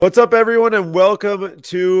What's up, everyone, and welcome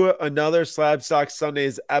to another Slab Stocks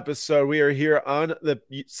Sundays episode. We are here on the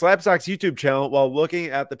Slab Stocks YouTube channel while looking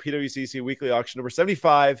at the PWCC weekly auction number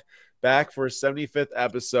 75, back for a 75th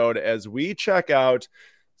episode as we check out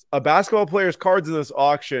a basketball player's cards in this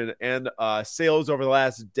auction and sales over the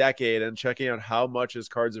last decade and checking out how much his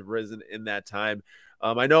cards have risen in that time.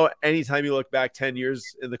 I know anytime you look back 10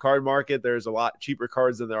 years in the card market, there's a lot cheaper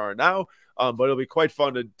cards than there are now. But it'll be quite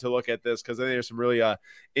fun to look at this because I think there's some really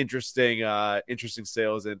interesting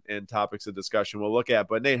sales and topics of discussion we'll look at.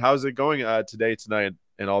 But Nate, how's it going today, tonight,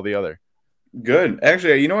 and all the other? Good.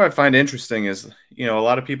 Actually, what I find interesting is, a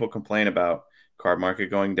lot of people complain about card market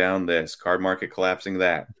going down this, card market collapsing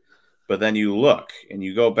that. But then you look and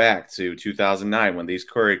you go back to 2009 when these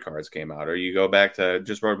Curry cards came out, or you go back to,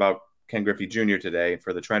 just wrote about Ken Griffey Jr. today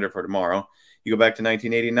for the Trender for tomorrow. You go back to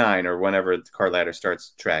 1989 or whenever the card ladder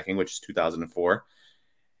starts tracking, which is 2004.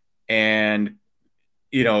 And,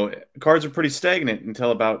 cards are pretty stagnant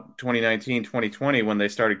until about 2019, 2020 when they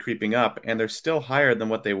started creeping up. And they're still higher than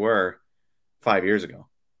what they were 5 years ago.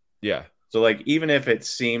 Yeah. So, even if it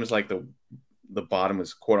seems like the bottom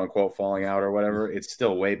is quote-unquote falling out or whatever, it's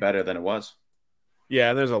still way better than it was.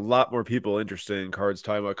 Yeah, and there's a lot more people interested in cards,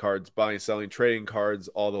 talking about cards, buying, selling, trading cards,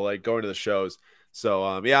 all the going to the shows. So,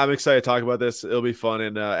 I'm excited to talk about this. It'll be fun.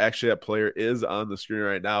 And actually, that player is on the screen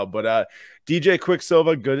right now. But DJ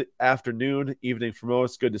Quicksilva, good afternoon, evening for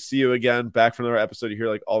most. Good to see you again. Back from another episode. You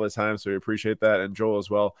hear all the time, so we appreciate that. And Joel as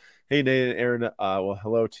well. Hey, Nate and Aaron. Well,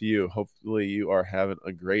 hello to you. Hopefully, you are having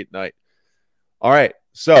a great night. All right.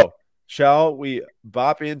 So, shall we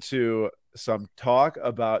bop into some talk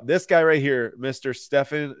about this guy right here, Mr.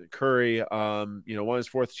 Stephen Curry, won his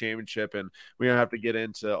fourth championship, and we're going to have to get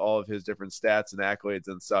into all of his different stats and accolades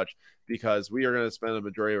and such, because we are going to spend the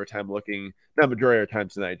majority of our time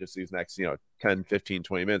tonight, just these next, 10, 15,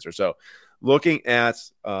 20 minutes or so, looking at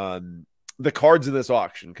the cards in this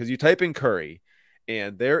auction, because you type in Curry,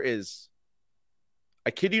 and there is,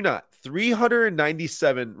 I kid you not,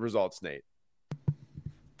 397 results, Nate.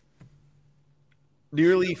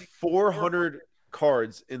 Nearly 400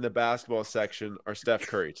 cards in the basketball section are Steph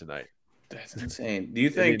Curry tonight. That's insane. Do you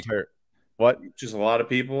think what? Just a lot of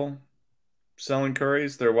people selling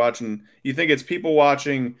Currys? They're watching. You think it's people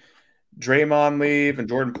watching Draymond leave and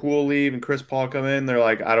Jordan Poole leave and Chris Paul come in? They're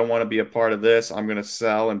like, I don't want to be a part of this. I'm going to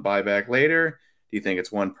sell and buy back later. Do you think it's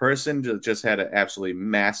one person that just had an absolutely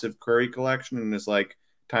massive Curry collection and is like,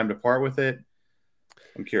 time to part with it?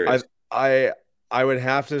 I'm curious. I would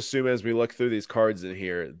have to assume, as we look through these cards in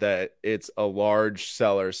here, that it's a large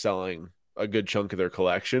seller selling a good chunk of their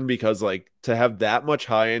collection, because to have that much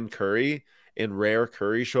high-end Curry and rare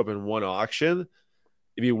Curry show up in one auction,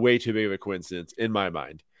 it'd be way too big of a coincidence in my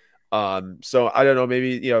mind. So I don't know,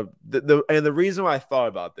 maybe, the reason why I thought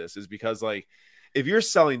about this is because if you're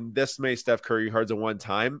selling this many Steph Curry cards at one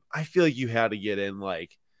time, I feel like you had to get in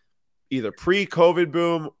either pre-COVID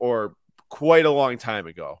boom or quite a long time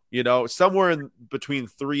ago, somewhere in between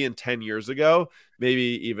 3 and 10 years ago,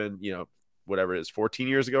 maybe even, whatever it is, 14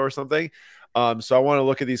 years ago or something. So I want to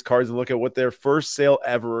look at these cards and look at what their first sale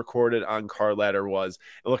ever recorded on Card Ladder was,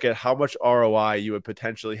 and look at how much ROI you would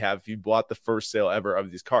potentially have if you bought the first sale ever of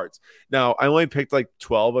these cards. Now, I only picked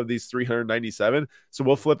 12 of these 397, so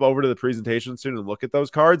we'll flip over to the presentation soon and look at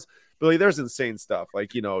those cards. But there's insane stuff.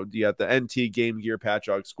 You got the NT Game Gear Patch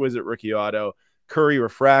Exquisite Rookie Auto, Curry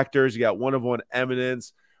Refractors, you got one-of-one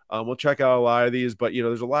Eminence. We'll check out a lot of these, but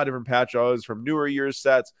there's a lot of different patch autos from newer year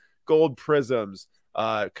sets, gold prisms,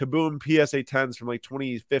 Kaboom PSA 10s from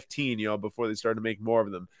 2015, before they started to make more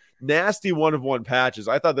of them. Nasty one-of-one patches.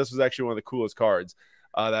 I thought this was actually one of the coolest cards,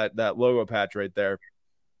 that logo patch right there.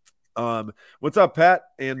 What's up, Pat?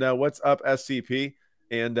 And what's up, SCP?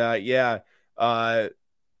 And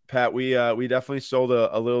Pat, we definitely sold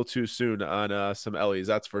a little too soon on some Ellie's,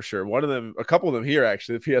 that's for sure. A couple of them here,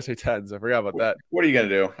 actually, the PSA 10s. I forgot about that. What are you going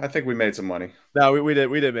to do? I think we made some money. No, we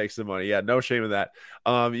did make some money. Yeah, no shame in that.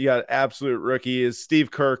 You got absolute rookies,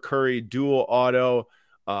 Steve Kerr, Curry, dual auto.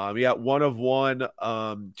 You got one-of-one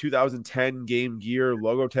 2010 Game Gear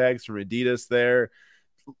logo tags from Adidas there.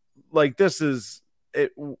 This is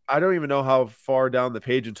it. I don't even know how far down the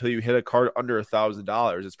page until you hit a card under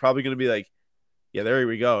 $1,000. It's probably going to be yeah, there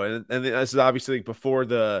we go. And this is obviously before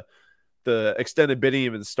the extended bidding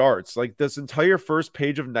even starts. This entire first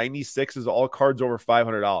page of 96 is all cards over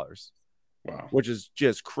 $500. Wow. Which is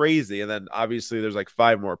just crazy. And then obviously there's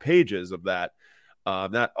 5 more pages of that.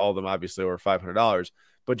 Not all of them obviously over $500,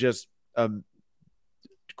 but just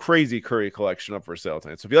crazy Curry collection up for sale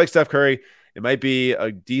tonight. So if you like Steph Curry, it might be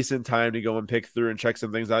a decent time to go and pick through and check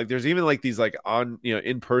some things out. There's even these on,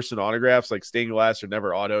 in-person autographs, stained glass or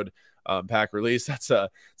never autoed. pack release. It's an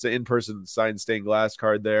in-person signed stained glass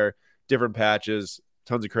card there, different patches,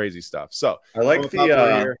 tons of crazy stuff. So I on like the top right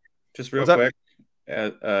the here, just real what's up? quick.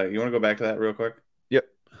 You want to go back to that real quick Yep.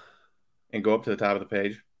 and go up to the top of the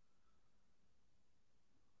page?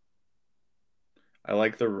 I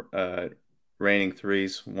like the raining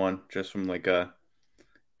threes one just from like a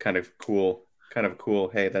kind of cool.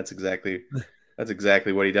 Hey, that's exactly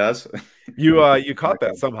what he does. You caught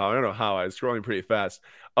that somehow. I don't know how. I was scrolling pretty fast.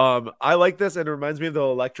 I like this, and it reminds me of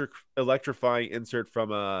the electrifying insert from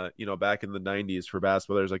back in the '90s for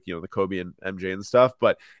basketball. There's like the Kobe and MJ and stuff,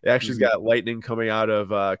 but it actually's Mhm. got lightning coming out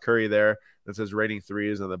of Curry there that says raining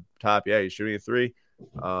threes on the top. Yeah, he's shooting a three.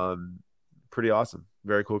 Um, Pretty awesome.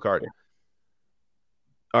 Very cool card.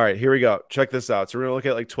 All right, here we go. Check this out. So we're gonna look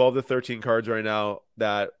at like 12 to 13 cards right now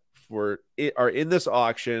that are in this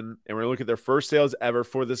auction, and we're gonna look at their first sales ever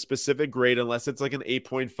for the specific grade, unless it's like an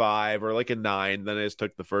 8.5 or like a 9. Then I just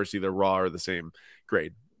took the first either raw or the same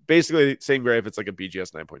grade. Basically, same grade if it's like a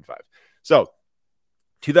BGS 9.5. So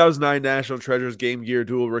 2009 National Treasures Game Gear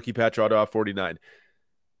Dual Rookie Patch Auto off 49.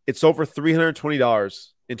 It sold for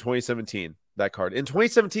 $320 in 2017. That card in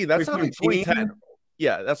 2017. That's not like 2010. 2017?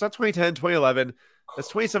 Yeah, that's not 2010, 2011. That's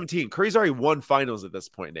 2017. Curry's already won finals at this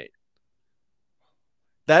point, Nate.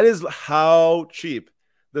 That is how cheap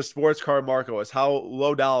the sports card market was, how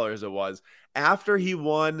low dollars it was. After he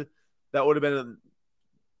won, that would have been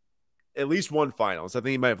at least one finals. I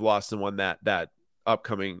think he might have lost and won that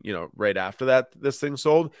upcoming, right after that, this thing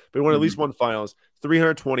sold. But he won at least Mhm. one finals,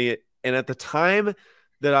 320. And at the time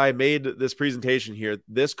that I made this presentation here,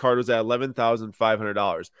 this card was at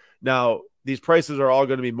 $11,500. Now, these prices are all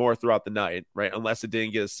going to be more throughout the night, right? Unless it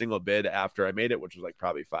didn't get a single bid after I made it, which was like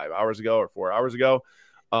probably 5 hours ago or 4 hours ago.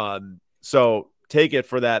 So take it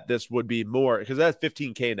for that. This would be more because that's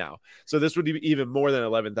 15K now. So this would be even more than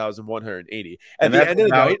 11,180 at And the end of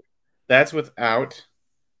the night. that's without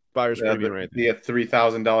Buyer's premium or anything. the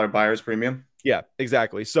 $3,000 buyer's premium. Yeah,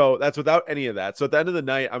 exactly. So that's without any of that. So at the end of the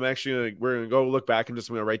night, we're gonna go look back and just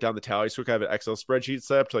gonna write down the tally. So I have an Excel spreadsheet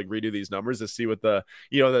set up to like redo these numbers to see what the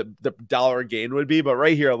dollar gain would be. But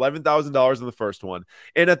right here, $11,000 in the first one,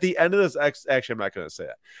 and at the end of this, actually, I'm not gonna say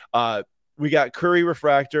that. We got Curry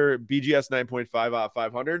Refractor BGS 9.5 out of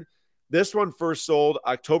 500. This one first sold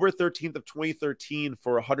October 13th of 2013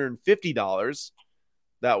 for $150.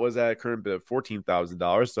 That was at a current bid of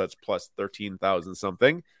 $14,000. So that's plus 13,000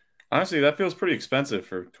 something. Honestly, that feels pretty expensive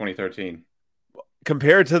for 2013.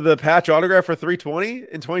 Compared to the patch autograph for 320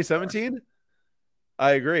 in 2017.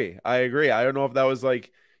 I agree. I don't know if that was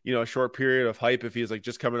like, a short period of hype, if he's like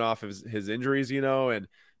just coming off his injuries, and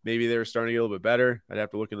maybe they were starting to get a little bit better. I'd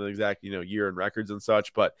have to look into the exact, year and records and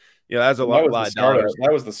such, but that's a Well, lot of dollars.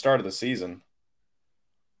 that was the start of the season.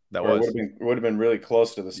 That Or was. it would have been really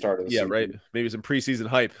close to the start of the Yeah, right. season. Maybe some preseason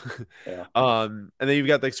hype. Yeah. And then you've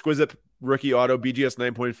got the exquisite rookie auto BGS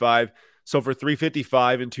 9.5. So for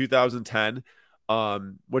 355 in 2010,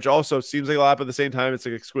 which also seems like a lot, but at the same time, it's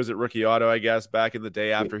an exquisite rookie auto, I guess, back in the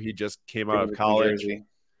day after he just came out of college.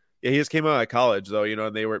 Yeah, he just came out of college though,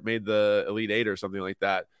 and they made the Elite Eight or something like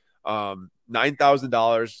that.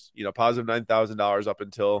 $9,000, positive $9,000 up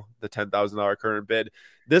until the $10,000 current bid.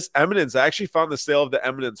 This Eminence, I actually found the sale of the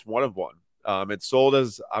Eminence one of one. It sold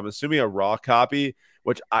as, I'm assuming, a raw copy,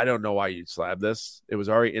 which I don't know why you'd slab this. It was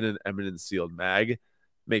already in an Eminence sealed mag.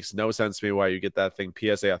 Makes no sense to me why you get that thing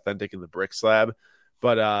PSA authentic in the brick slab.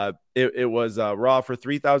 But it was raw for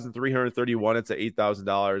 $3,331. It's at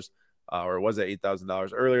 $8,000. Or it was at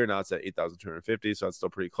 $8,000 earlier. Now it's at $8,250. So it's still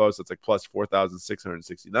pretty close. It's like plus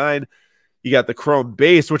 $4,669. You got the Chrome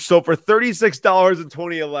base, which sold for $36 in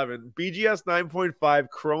 2011. BGS 9.5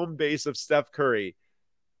 Chrome base of Steph Curry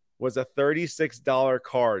was a $36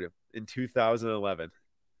 card in 2011.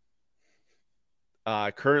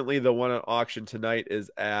 Currently, the one on auction tonight is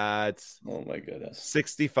at oh my goodness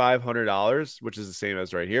 $6,500, which is the same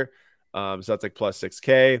as right here. So that's like plus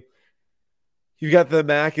 6K. You got the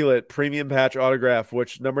immaculate premium patch autograph,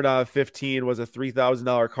 which numbered out of 15 was a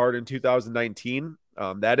 $3,000 card in 2019.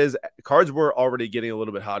 That is, cards were already getting a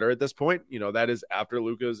little bit hotter at this point. That is after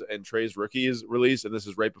Luka's and Trey's rookies release, and this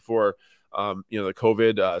is right before, the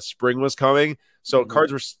COVID spring was coming. So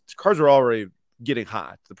cards were already getting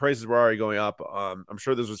hot. The prices were already going up. I'm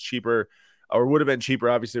sure this was cheaper, or would have been cheaper.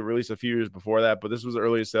 Obviously, released a few years before that, but this was the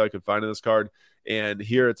earliest sale I could find in this card, and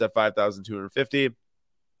here it's at $5,250.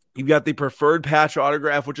 You've got the preferred patch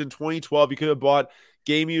autograph, which in 2012 you could have bought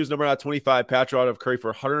Game Use number out 25 patch auto of Curry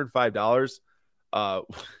for $105.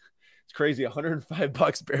 It's crazy.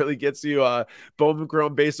 $105 barely gets you a Bowman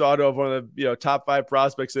Chrome base auto of one of the top 5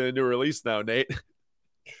 prospects in a new release now, Nate.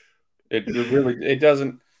 it really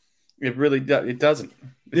doesn't.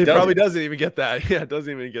 It It doesn't. probably doesn't even get that. Yeah, it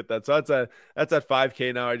doesn't even get that. So that's at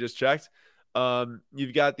 5K now. I just checked.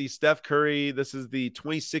 You've got the Steph Curry. This is the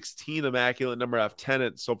 2016 Immaculate number out of 10.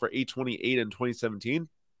 It sold for 828 in 2017.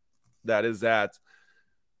 That is at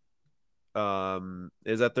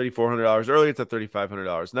 $3,400 earlier. It's at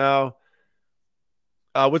 $3,500 now.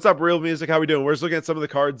 What's up, Real Music? How we doing? We're just looking at some of the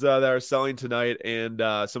cards that are selling tonight and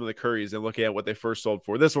some of the Currys and looking at what they first sold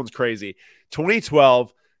for. This one's crazy.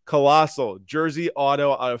 2012 Colossal Jersey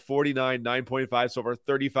Auto out of 49, 9.5, so for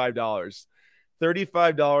 $35.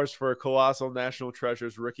 $35 for a Colossal National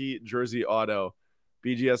Treasures rookie Jersey Auto,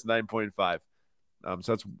 BGS 9.5.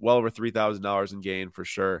 So that's well over $3,000 in gain for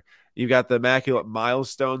sure. You've got the Immaculate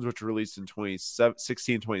Milestones, which were released in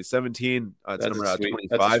 2016, 2017. It's number out 25.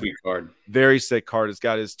 That's a sweet card. Very sick card. It's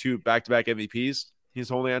got his 2 back-to-back MVPs he's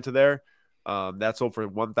holding onto there. That sold for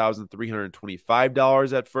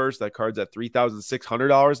 $1,325 at first. That card's at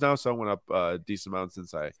 $3,600 now, so it went up a decent amount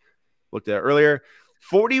since I looked at it earlier.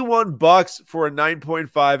 $41 for a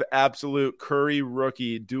 9.5 absolute Curry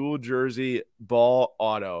rookie dual jersey ball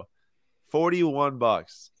auto.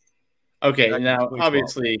 $41. Okay, now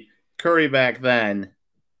obviously Curry back then,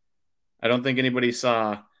 I don't think anybody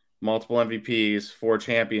saw multiple MVPs, 4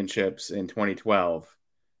 championships in 2012,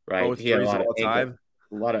 right? Oh, he had a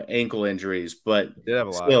lot of ankle injuries, but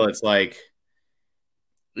still, it's like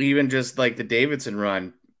even just like the Davidson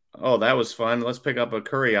run. Oh, that was fun. Let's pick up a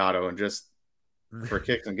Curry auto and just for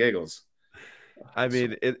kicks and giggles. I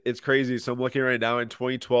mean, it's crazy. So I'm looking right now in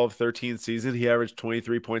 2012-13 season, he averaged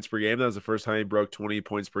 23 points per game. That was the first time he broke 20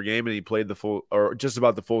 points per game, and he played the full or just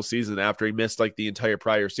about the full season after he missed like the entire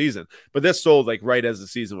prior season. But this sold like right as the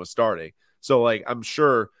season was starting. So like I'm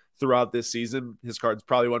sure throughout this season, his cards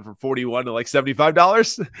probably went from $41 to like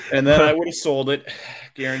 $75. And then I would have sold it,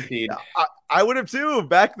 guaranteed. I would have too.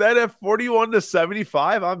 Back then at 41 to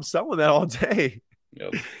 75, I'm selling that all day.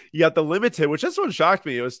 Yep. You got the limited, which this one shocked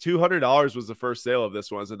me. It was $200 was the first sale of this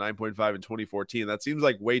one. It was a 9.5 in 2014. That seems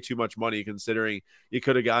like way too much money considering you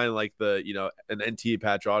could have gotten like the, an NT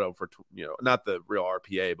patch auto for, not the real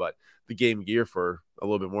RPA, but the game gear for a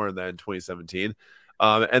little bit more than that in 2017.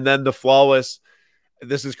 And then the flawless,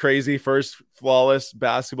 this is crazy. First flawless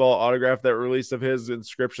basketball autograph that released of his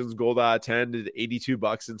inscriptions gold out of 10 did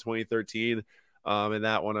 $82 in 2013. And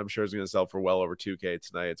that one I'm sure is going to sell for well over 2K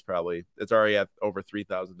tonight. It's already at over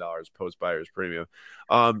 $3,000 post buyer's premium.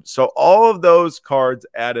 So all of those cards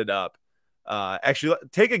added up. Actually,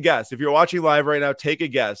 take a guess. If you're watching live right now, take a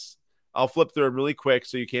guess. I'll flip through them really quick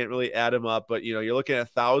so you can't really add them up. But you're looking at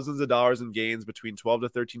thousands of dollars in gains between 12 to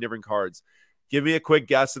 13 different cards. Give me a quick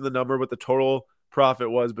guess in the number what the total profit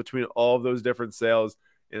was between all of those different sales.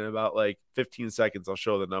 In about like 15 seconds, I'll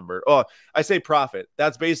show the number. Oh, I say profit.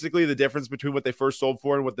 That's basically the difference between what they first sold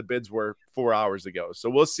for and what the bids were 4 hours ago. So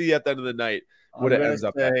we'll see at the end of the night what it ends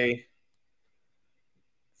up at.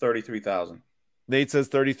 33,000. Nate says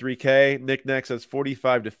 33K. Nick next says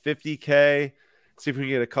 45 to 50K. Let's see if we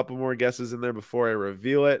can get a couple more guesses in there before I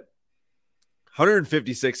reveal it.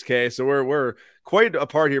 156K. So we're quite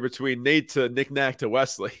apart here between Nate to Nick Knack to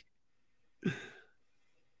Wesley.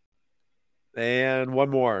 And one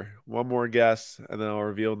more guess, and then I'll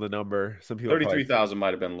reveal the number. Some people 33,000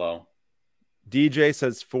 might have been low. DJ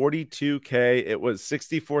says 42K. It was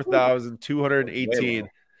 64,218.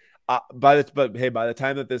 By the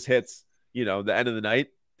time that this hits, the end of the night,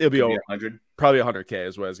 it'll be over 100. Probably 100K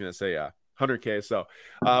is what I was gonna say. Yeah, 100K. So,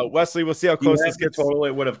 Wesley, we'll see how close this gets. Total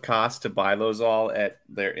it would have cost to buy those all at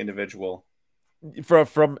their individual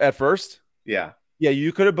from at first. Yeah. Yeah,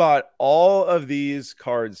 you could have bought all of these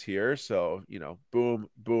cards here. So, boom,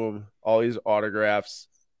 boom, all these autographs.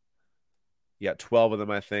 You got 12 of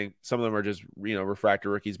them, I think. Some of them are just,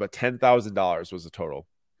 refractor rookies, but $10,000 was the total.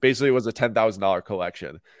 Basically, it was a $10,000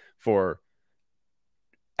 collection for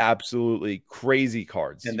absolutely crazy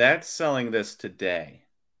cards. And that's selling this today.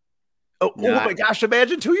 Oh my gosh,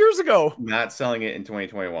 imagine 2 years ago. Not selling it in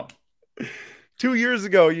 2021. 2 years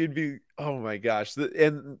ago, you'd be, oh my gosh.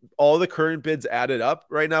 And all the current bids added up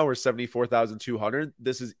right now were 74,200.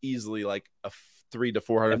 This is easily like a $300,000 to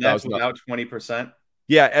 $400,000. Without 20%.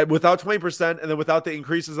 Yeah, and without 20%, and then without the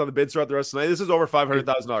increases on the bids throughout the rest of the night, this is over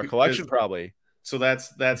 $500,000 collection probably. So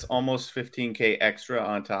that's almost 15K extra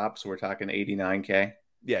on top. So we're talking 89K.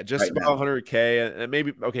 Yeah, just right about 100K, and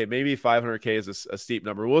maybe 500K is a steep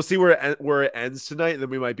number. We'll see where it ends tonight, and then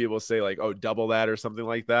we might be able to say like, oh, double that or something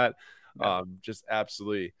like that. Yeah. Just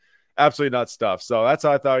absolutely nuts stuff. So that's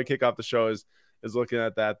how I thought I'd kick off the show is looking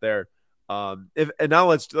at that there. And now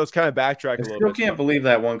let's kind of backtrack a little bit. I still can't believe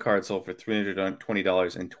that one card sold for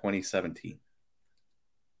 $320 in 2017.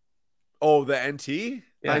 Oh, the NT?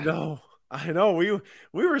 Yeah. I know. I know we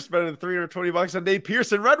were spending $320 on Nate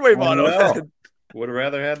Pearson Red Wave I auto. know. Would have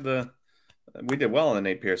rather had the. We did well on the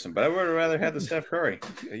Nate Pearson, but I would have rather had the Steph Curry.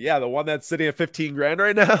 Yeah, the one that's sitting at 15 grand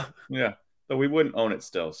right now. Yeah, though we wouldn't own it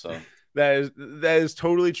still. So That is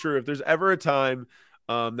totally true. If there's ever a time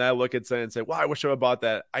that I look at say and say, "Wow, I wish I would have bought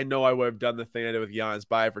that," I know I would have done the thing I did with Giannis: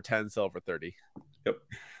 buy it for 10, sell it for 30. yep.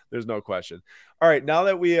 There's no question. All right, now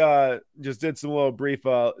that we just did some little brief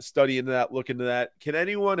study into that, look into that, can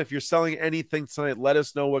anyone, if you're selling anything tonight, let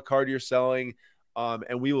us know what card you're selling,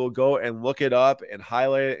 and we will go and look it up and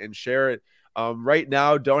highlight it and share it. Right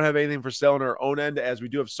now, don't have anything for sale on our own end, as we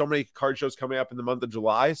do have so many card shows coming up in the month of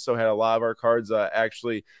July. So had a lot of our cards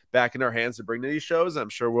actually back in our hands to bring to these shows. I'm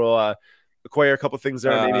sure we'll acquire a couple things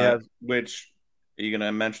there. Maybe have which are you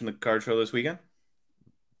gonna mention the card show this weekend?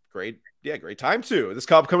 great time too. This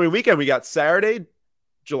upcoming weekend, we got Saturday,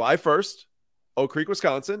 July 1st, Oak Creek,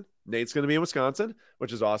 Wisconsin. Nate's going to be in Wisconsin,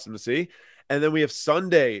 which is awesome to see. And then we have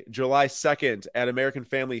Sunday, July 2nd at American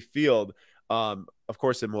Family Field, of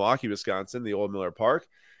course, in Milwaukee, Wisconsin, the old Miller Park.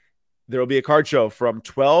 There will be a card show from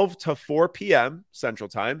 12 to 4 p.m. Central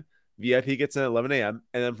Time. VIP gets in at 11 a.m.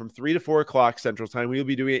 And then from 3 to 4 o'clock Central Time, we will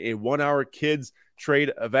be doing a 1-hour kids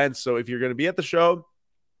trade event. So if you're going to be at the show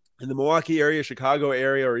in the Milwaukee area, Chicago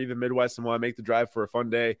area, or even Midwest and want to make the drive for a fun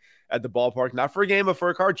day at the ballpark, not for a game, but for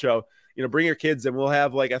a card show, bring your kids and we'll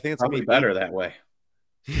have I think it's probably better that way.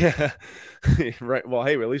 Yeah. Right. Well,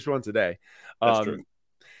 hey, at least once a day. That's true.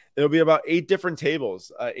 It'll be about 8 different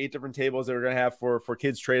tables that we're going to have for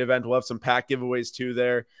kids trade event. We'll have some pack giveaways too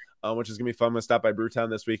there, which is going to be fun. I'm going to stop by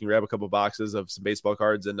Brewtown this week and grab a couple boxes of some baseball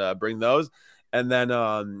cards and bring those. And then,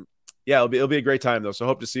 it'll be a great time though. So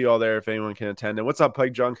hope to see you all there if anyone can attend. And what's up,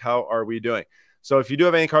 Plague Junk? How are we doing? So if you do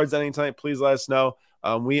have any cards ending tonight, please let us know.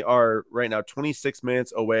 We are right now 26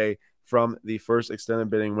 minutes away from the first extended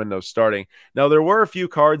bidding window starting. Now, there were a few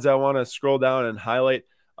cards I want to scroll down and highlight.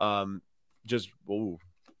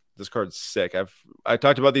 This card's sick. I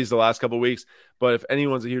talked about these the last couple of weeks, but if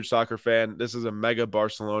anyone's a huge soccer fan, this is a mega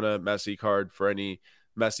Barcelona Messi card for any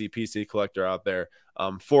Messi PC collector out there.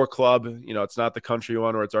 For club, it's not the country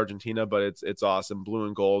one or it's Argentina, but it's awesome. Blue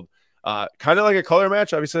and gold. Kind of like a color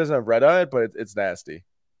match. Obviously, it doesn't have red on it, but it's nasty.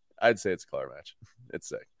 I'd say it's a color match. It's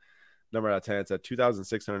sick. Number out of 10. It's at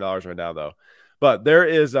 $2,600 right now, though. But there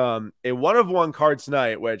is a 1-of-1 card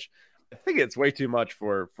tonight, which I think it's way too much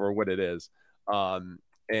for what it is. Might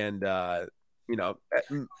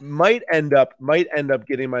end up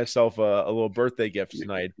getting myself a little birthday gift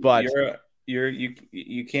tonight. But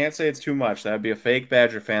you can't say it's too much. That'd be a fake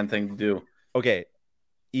Badger fan thing to do. Okay,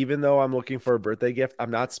 even though I'm looking for a birthday gift,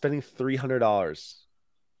 I'm not spending $300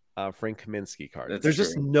 Frank Kaminsky card. There's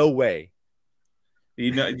just no way.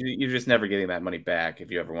 You're just never getting that money back if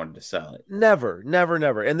you ever wanted to sell it. Never.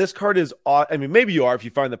 And this card is, maybe you are if you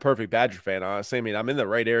find the perfect Badger fan. Honestly, I'm in the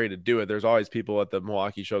right area to do it. There's always people at the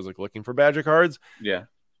Milwaukee shows looking for Badger cards. Yeah.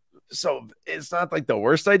 So it's not like the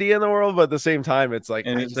worst idea in the world, but at the same time, it's like.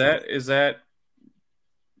 And is that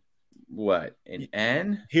what, an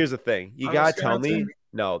N? Here's the thing. You got to tell me.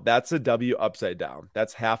 No, that's a W upside down.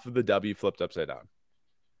 That's half of the W flipped upside down.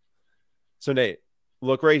 So Nate,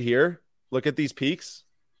 look right here. Look at these peaks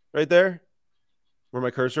right there where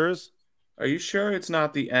my cursor is. Are you sure it's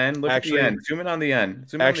not the N? Look at the N. Zoom in on the N.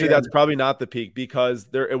 Actually, that's probably not the peak because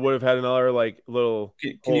it would have had another little.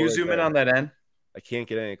 Can you zoom in on that N? I can't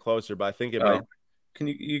get any closer, but I think it might.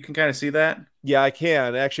 You can kind of see that? Yeah, I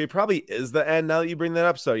can. Actually, it probably is the N now that you bring that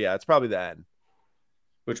up. So yeah, it's probably the N.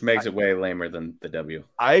 Which makes it way lamer than the W.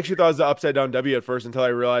 I actually thought it was the upside down W at first until I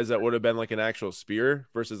realized that would have been like an actual spear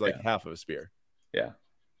versus half of a spear. Yeah.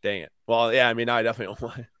 Dang it. Well, yeah, now I definitely don't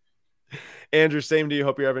want it. Andrew, same to you.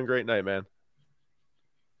 Hope you're having a great night, man.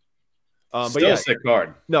 Still a sick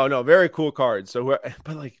card. No, very cool card. So, what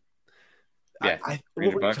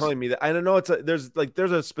you're telling me that I don't know. There's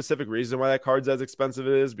a specific reason why that card's as expensive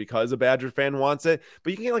as it is because a Badger fan wants it. But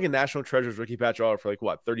you can get like a National Treasures rookie patch auto for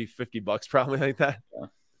 $30-$50 probably like that. Yeah.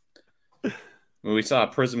 When we saw a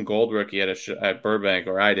Prism Gold rookie at Burbank,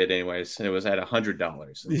 or I did anyways, and it was at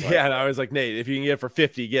 $100. Yeah, and I was like, Nate, if you can get it for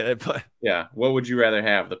 $50, get it. But yeah, what would you rather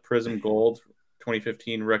have, the Prism Gold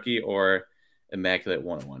 2015 rookie or Immaculate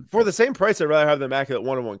 101? For the same price, I'd rather have the Immaculate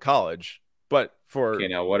 101 College. But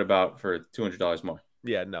now what about for $200 more?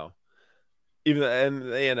 Yeah, no.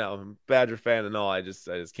 Badger fan and all, I just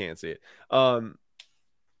can't see it.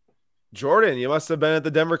 Jordan, you must have been at the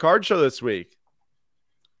Denver Card Show this week.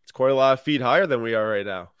 It's quite a lot of feet higher than we are right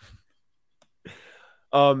now.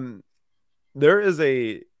 Here's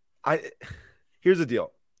the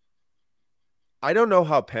deal. I don't know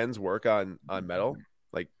how pens work on metal,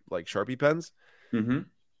 like Sharpie pens. Mm-hmm.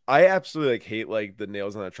 I absolutely like hate like the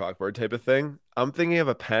nails on a chalkboard type of thing. I'm thinking of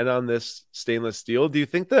a pen on this stainless steel. Do you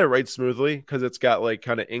think that it writes smoothly because it's got like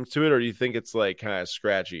kind of ink to it, or do you think it's like kind of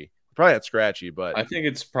scratchy? Probably not scratchy, but I think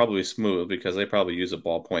it's probably smooth because they probably use a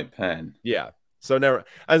ballpoint pen. yeah. So never.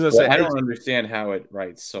 I was gonna But say I don't understand how it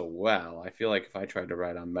writes so well. I feel like if I tried to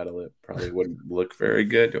write on metal, it probably wouldn't look very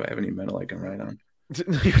good. Do I have any metal I can write on?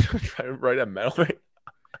 you're trying to write a metal, right?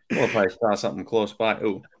 Well, if I saw something close by.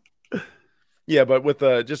 Ooh. Yeah, but with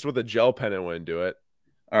a just with a gel pen, it wouldn't do it.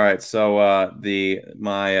 All right. So the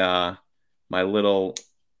my little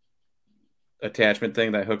attachment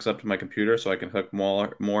thing that hooks up to my computer so I can hook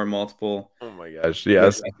more multiple Oh my gosh,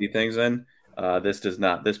 yes. USB things in.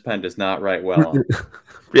 This pen does not write well on.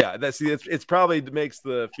 Yeah, that's it's probably makes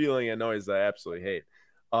the feeling and noise that I absolutely hate.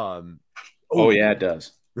 Um, Oh oh yeah, it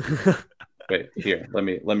does. Wait, here, let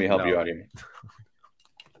me help you no, out here.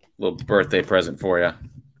 Little birthday present for you.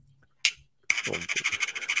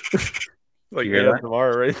 like You hear that?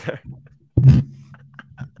 ASMR right there.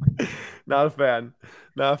 Not a fan.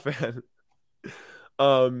 Not a fan.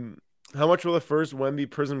 Um, how much will the first Wemby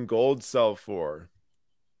Prism Gold sell for?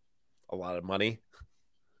 A lot of money.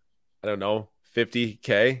 I don't know,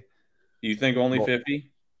 50K. You think only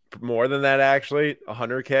 50? More than that, actually,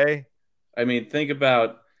 100K. I mean, think about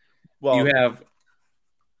you Well, have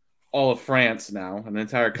all of France now, an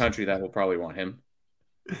entire country that will probably want him,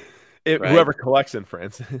 right? whoever collects in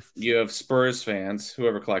France. You have Spurs fans,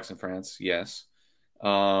 whoever collects in France, yes.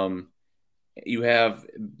 Um, you have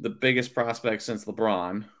the biggest prospect since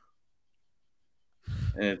LeBron,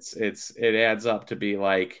 and it adds up to be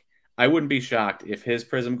like I wouldn't be shocked if his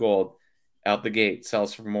Prism Gold out the gate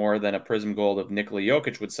sells for more than a Prism Gold of Nikola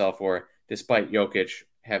Jokic would sell for, despite Jokic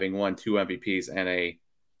having won 2 MVPs and a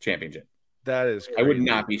championship. That is I would crazy.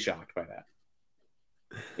 not be shocked by that.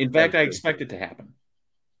 In That's fact, I crazy. expect it to happen.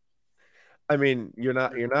 I mean, you're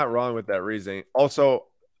not wrong with that reasoning. Also,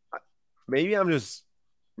 maybe I'm just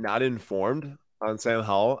not informed on Sam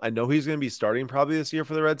Howell. I know he's going to be starting probably this year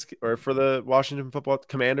for the Reds or for the Washington Football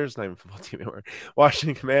Commanders, not even football team anymore.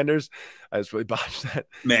 Washington Commanders. I just really botched that.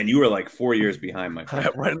 Man, you were like 4 years behind, my I friend.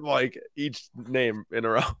 went like each name in a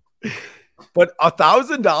row. But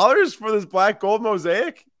 $1,000 for this black gold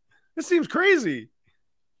mosaic? This seems crazy.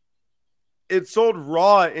 It sold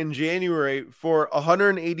raw in January for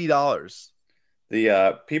 $180.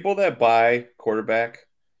 The people that buy quarterback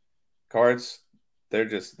cards, they're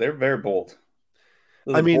very bold.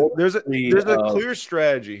 They're I the mean, boldest there's a breed there's a of clear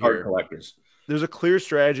strategy card here. collectors. There's a clear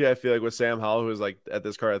strategy I feel like with Sam Howell, who's like at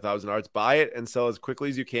this card $1,000, buy it and sell as quickly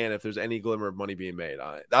as you can if there's any glimmer of money being made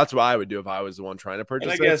on it. That's what I would do if I was the one trying to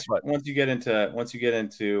And I purchase it. guess But once you get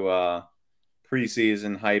into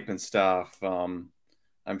preseason hype and stuff, I'm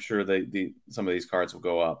sure some of these cards will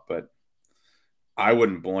go up, but I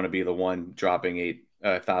wouldn't want to be the one dropping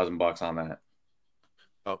 $8,000 on that.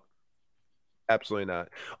 oh, absolutely not.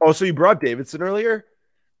 Oh, so you brought Davidson earlier?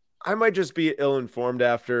 I might just be ill informed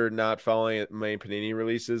after not following main Panini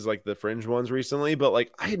releases like the fringe ones recently, but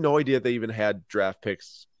like I had no idea they even had draft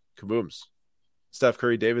picks kabooms. Steph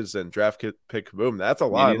Curry Davidson draft pick kaboom. That's a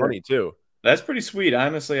Me lot of neither. money too. That's pretty sweet.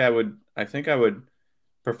 Honestly, I think I would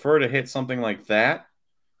prefer to hit something like that,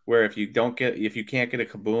 where if you can't get a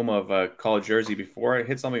kaboom of a college jersey before it,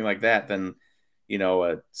 hit something like that, then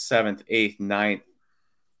a seventh, eighth, ninth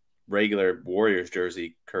regular Warriors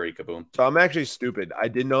jersey Curry kaboom. So I'm actually stupid. I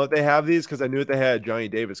didn't know that they have these because I knew that they had Johnny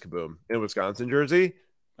Davis kaboom in Wisconsin jersey.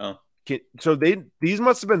 Oh, So these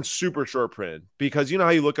must have been super short printed because you know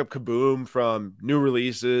how you look up kaboom from new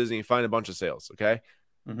releases and you find a bunch of sales. Okay,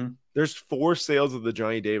 mm-hmm. there's 4 sales of the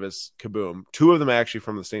Johnny Davis kaboom. 2 of them actually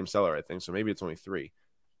from the same seller, I think. So maybe it's only 3.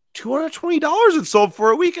 $220 it sold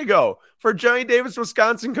for a week ago for Johnny Davis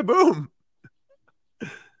Wisconsin kaboom.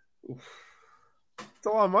 It's a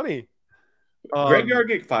lot of money. Greg Yard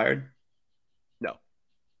get fired. No,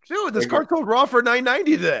 dude, this Greg, card sold raw for $9.90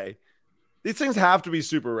 today. These things have to be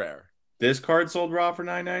super rare. this card sold raw for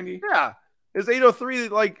 $9.90. Yeah. It's 803.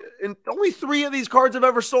 Like, and only 3 of these cards have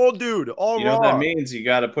ever sold, dude. All You know what that raw. means? You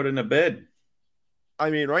got to put in a bid. I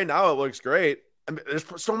mean, right now it looks great. I mean, there's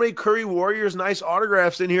so many Curry Warriors nice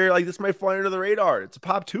autographs in here. Like, this might fly under the radar. It's a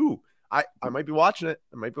pop 2. I might be watching it.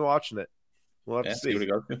 We'll have to See what see. it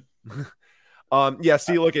goes to. Yeah,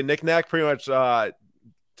 see, look at Nick Nack pretty much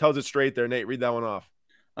tells it straight there. Nate, read that one off.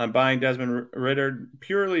 I'm buying Desmond Ritter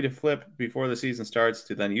purely to flip before the season starts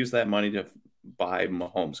to then use that money to buy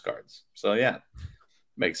Mahomes cards. So, yeah,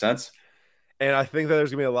 makes sense. And I think that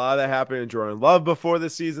there's going to be a lot of that happening in Jordan Love before the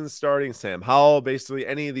season's starting. Sam Howell, basically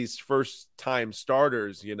any of these first-time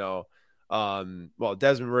starters, well,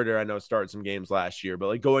 Desmond Ritter, I know started some games last year, but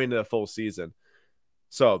like going into the full season.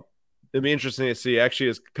 So It'd be interesting to see. Actually,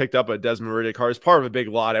 has picked up a Desmond Ritter card as part of a big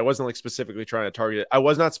lot. I wasn't like specifically trying to target it. I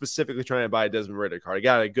was not specifically trying to buy a Desmond Ritter card. I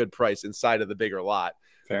got a good price inside of the bigger lot.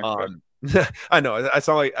 Fair, fair. Um, I know. I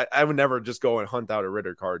sound like I would never just go and hunt out a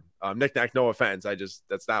Ritter card. Knick-knack, no offense.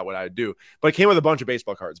 That's not what I would do. But it came with a bunch of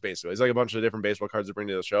baseball cards, basically. It's like a bunch of different baseball cards to bring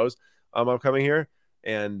to the shows upcoming here.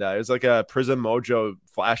 And it was like a Prism Mojo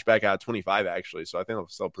flashback out of 25, actually. So I think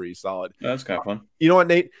it's still pretty solid. That's kind of fun. You know what,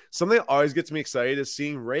 Nate? Something that always gets me excited is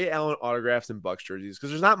seeing Ray Allen autographs and Bucks jerseys because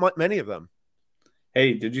there's not many of them.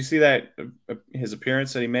 Hey, did you see that his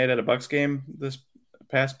appearance that he made at a Bucks game this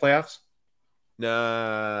past playoffs?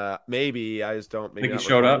 Nah, maybe. I just don't. Maybe Like he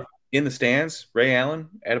showed up in the stands, Ray Allen,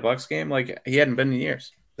 at a Bucks game. Like he hadn't been in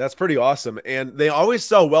years. That's pretty awesome. And they always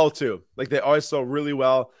sell well, too. Like they always sell really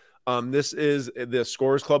well. This is the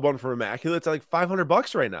Scorers Club one from Immaculate. It's like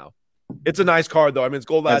 $500 right now. It's a nice card, though. I mean, it's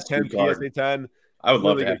gold at 10, PSA 10. I would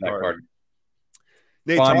love to have that card.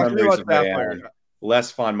 Nate, talk to me about Sapphire.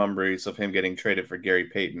 Less fond memories of him getting traded for Gary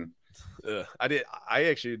Payton. I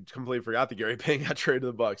actually completely forgot that Gary Payton got traded to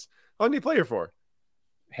the Bucks. How long did he play here for?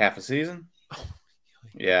 Half a season.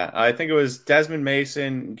 Yeah, I think it was Desmond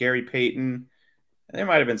Mason, Gary Payton. And there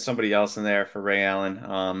might have been somebody else in there for Ray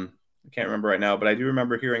Allen. I can't remember right now, but I do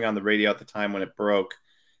remember hearing on the radio at the time when it broke,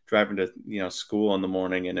 driving to school in the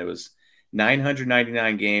morning, and it was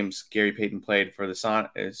 999 games Gary Payton played for the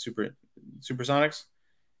Supersonics.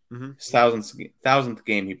 Mm-hmm. His thousandth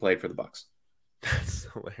game he played for the Bucks. That's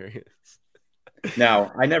hilarious.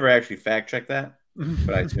 Now, I never actually fact checked that,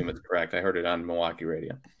 but I assume it's correct. I heard it on Milwaukee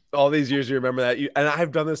radio. All these years, you remember that. And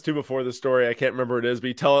I've done this too before the story. I can't remember what it is, but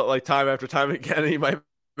you tell it like time after time again, and you might have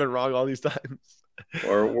been wrong all these times.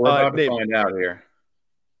 Or we're about to find out here.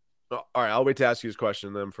 All right, I'll wait to ask you this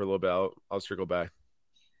question then for a little bit. I'll circle back.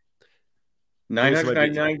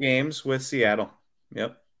 999 games with Seattle.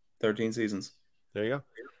 Yep, 13 seasons. There you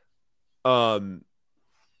go.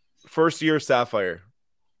 First year Sapphire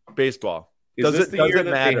baseball. Does this the year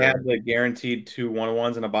that they had the guaranteed 2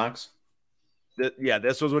 1-on-1s in a box? Yeah,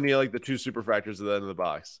 this was when you had like the 2 superfractors at the end of the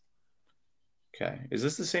box. Okay. Is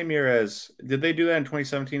this the same year as – did they do that in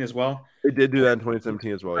 2017 as well? They did do that in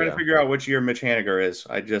 2017 as well, I'm trying to figure out which year Mitch Haniger is.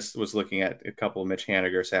 I just was looking at a couple of Mitch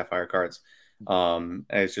Haniger Sapphire cards. And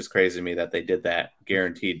it's just crazy to me that they did that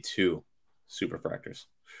guaranteed 2 superfractors.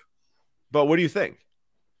 But what do you think?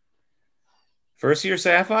 First year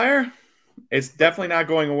Sapphire? It's definitely not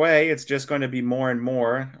going away. It's just going to be more and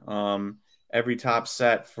more. Every top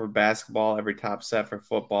set for basketball, every top set for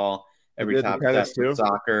football, every top set for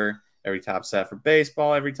soccer, every top set for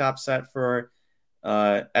baseball, every top set for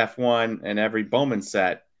F1, and every Bowman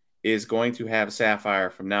set is going to have Sapphire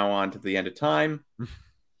from now on to the end of time.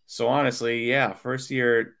 So honestly, yeah, first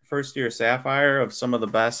year Sapphire of some of the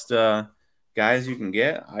best guys you can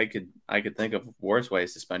get. I could think of worse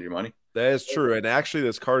ways to spend your money. That is true, and actually,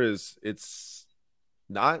 this card it's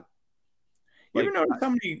not. You ever notice how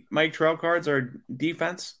many Mike Trout cards are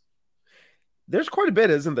defense? There's quite a bit,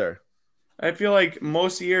 isn't there? I feel like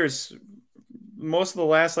most of the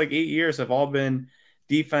last like 8 years have all been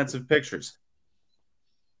defensive pictures.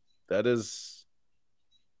 That is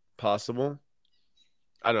possible.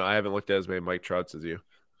 I don't know. I haven't looked at as many Mike Trouts as you.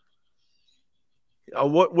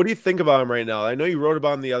 What do you think about him right now? I know you wrote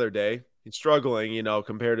about him the other day. He's struggling,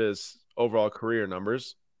 compared to his overall career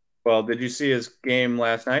numbers. Well, did you see his game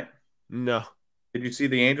last night? No. Did you see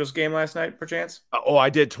the Angels game last night, perchance? Oh, I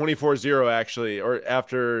did 24-0 actually, or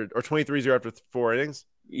 23-0 after 4 innings.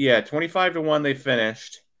 Yeah, 25-1 they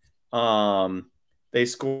finished. They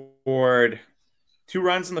scored 2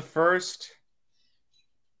 runs in the first,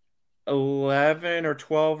 11 or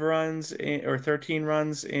 12 runs or 13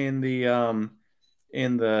 runs in the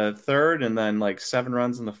third, and then like 7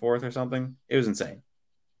 runs in the fourth or something. It was insane.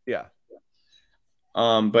 Yeah.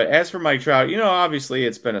 But as for Mike Trout, obviously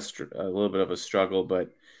it's been a little bit of a struggle, but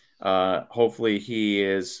hopefully he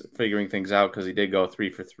is figuring things out because he did go 3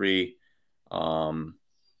 for 3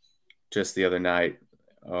 just the other night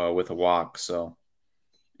with a walk. So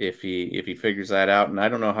if he figures that out, and I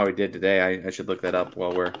don't know how he did today, I should look that up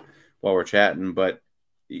while we're chatting. But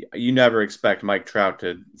you never expect Mike Trout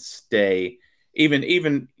to stay even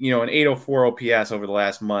an 804 OPS over the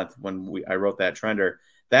last month when I wrote that trender.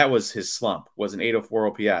 That was his slump, was an 804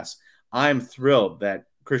 OPS. I'm thrilled that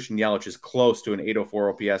Christian Yelich is close to an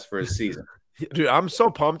 804 OPS for his season. Dude, I'm so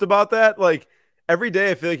pumped about that. Like, every day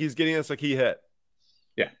I feel like he's getting us a key hit.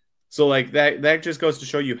 Yeah. So, like, that just goes to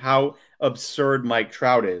show you how absurd Mike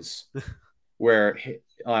Trout is, where,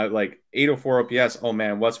 like, 804 OPS, oh,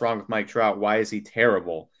 man, what's wrong with Mike Trout? Why is he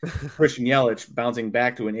terrible? Christian Yelich bouncing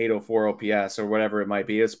back to an 804 OPS or whatever it might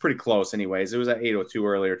be. It's pretty close anyways. It was at 802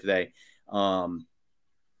 earlier today.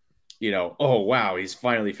 oh wow, he's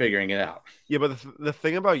finally figuring it out. Yeah, but the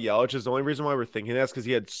thing about Yelich is the only reason why we're thinking that is because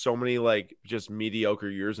he had so many like just mediocre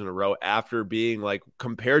years in a row after being like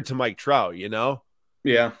compared to Mike Trout, you know?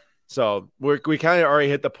 Yeah, So we kind of already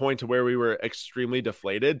hit the point to where we were extremely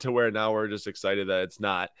deflated to where now we're just excited that it's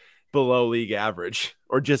not below league average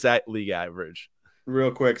or just at league average.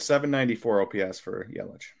 real quick, 794 OPS for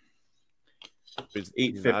Yelich. He's not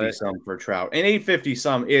 850 it. some for Trout. And 850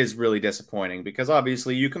 some is really disappointing because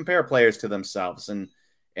obviously you compare players to themselves,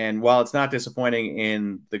 and while it's not disappointing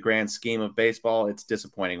in the grand scheme of baseball, it's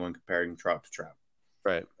disappointing when comparing Trout to Trout.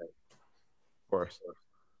 Right. Of course.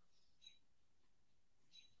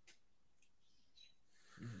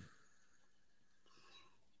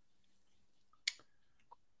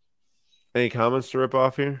 Any comments to rip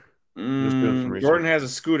off here? Just doing some research. Jordan has a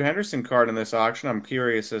Scoot Henderson card in this auction. I'm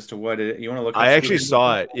curious as to what you want to look up. I Scoot actually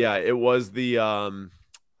saw Henderson? it. Yeah,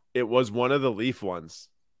 it was one of the Leaf ones.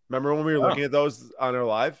 Remember when we were Oh, looking at those on our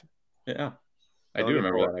live? yeah, I So do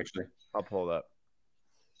remember that actually. I'll pull it up.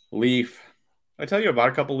 Leaf. I tell you about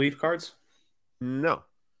a couple Leaf cards. No.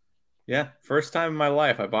 Yeah, first time in my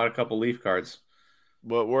life I bought a couple Leaf cards.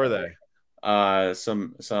 What were they? Well,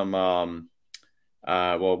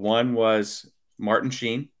 one was Martin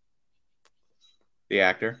Sheen, the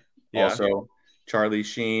actor. Yeah. Also Charlie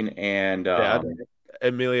Sheen and Dad?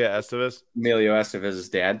 Emilia Estevez. Emilio Estevez's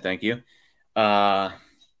dad. Thank you. Uh,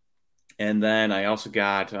 and then I also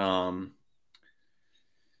got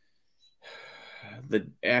the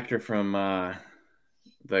actor from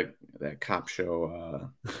that cop show,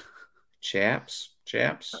 Chaps, I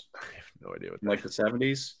have no idea what that like the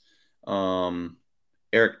 70s.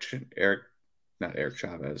 Eric, not Eric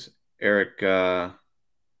Chavez. Eric. Someone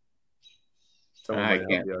I might help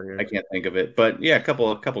can't. you out here. I can't think of it, but yeah, a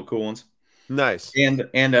couple cool ones, Nice. and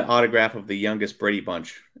an autograph of the youngest Brady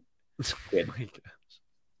Bunch kid.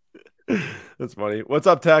 That's funny. What's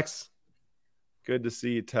up, Tex? Good to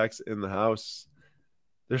see you, Tex, in the house.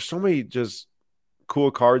 There's so many just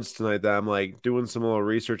cool cards tonight that I'm like doing some little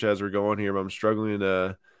research as we're going here, but I'm struggling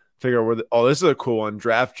to figure out where this is a cool one.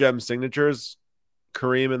 Draft gem signatures,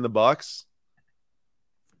 Kareem in the Bucks.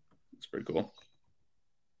 It's pretty cool.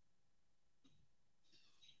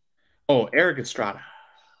 Oh, Eric Estrada.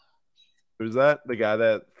 Who's that? The guy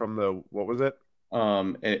that from the what was it?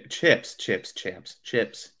 Chips.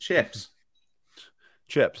 Chips.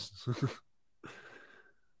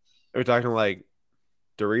 Are we talking like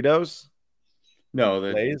Doritos? No,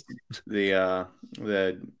 Lay's? the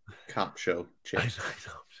cop show I Chips,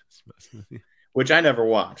 know. Just messing with you. which I never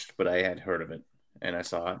watched, but I had heard of it and I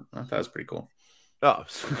saw it. I thought it was pretty cool. Oh,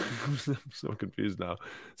 I'm so confused now.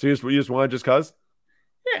 So you just want just cause?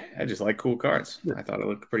 Yeah, I just like cool cards. I thought it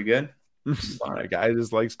looked pretty good. My guy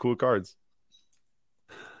just likes cool cards.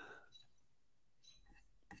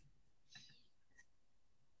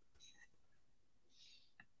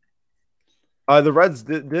 The Reds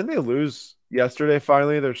didn't they lose yesterday?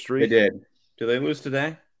 Finally, their They streak. did. Did they lose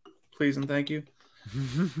today? Please and thank you.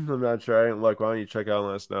 I'm not sure. I didn't look. Why don't you check out and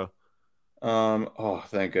let us know? Oh,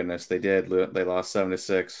 thank goodness they did. They lost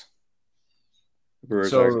 7-6.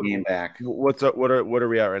 Brewers are a So game back. what's up? What are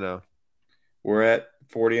we at right now? We're at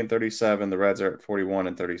 40 and 37. The Reds are at 41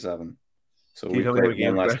 and 37. So Can you we tell me what played one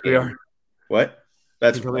game less back we game. are? What? Can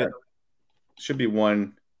That's you tell me- should be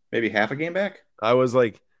one, maybe half a game back. I was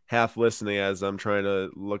like half listening as I'm trying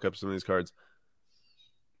to look up some of these cards.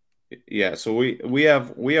 Yeah, so we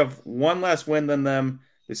have one less win than them,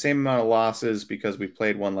 the same amount of losses because we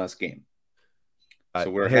played one less game. So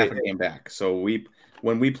we're Hey, half a game back. So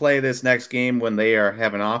when we play this next game when they are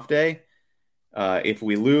have an off day, if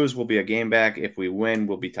we lose, we'll be a game back. If we win,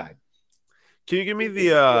 we'll be tied. can you give me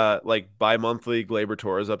the like bi-monthly Glaber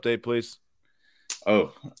Torres update, please?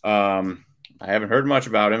 Oh, I haven't heard much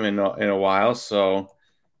about him in a while, so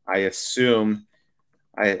I assume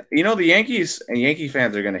the Yankees and Yankee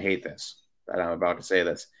fans are going to hate this that I'm about to say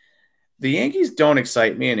this. The Yankees don't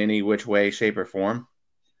excite me in any which way, shape, or form,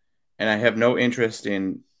 and I have no interest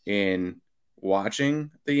in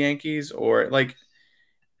watching the Yankees or like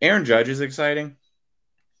Aaron Judge is exciting,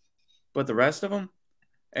 but the rest of them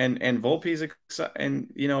and Volpe's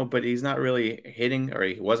but he's not really hitting, or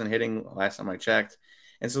he wasn't hitting last time I checked,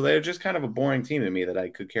 and so they're just kind of a boring team to me that I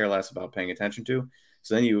could care less about paying attention to.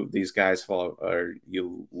 So then these guys fall, or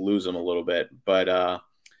you lose them a little bit. But Can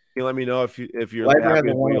you let me know if you're Gleiber has happy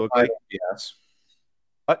a with what you look 105 like? OPS.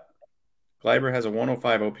 What? Gleiber has a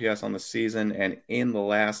 105 OPS on the season, and in the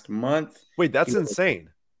last month, Wait, that's insane.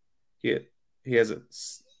 he has a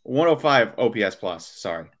 105 OPS plus.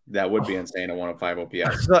 Sorry, that would be insane. A 105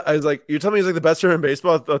 OPS. I was like, you're telling me he's like the best hitter in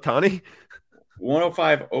baseball, Otani?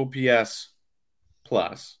 105 OPS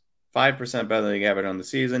plus 5% better than the average on the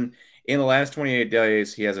season. In the last 28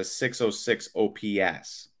 days, he has a 606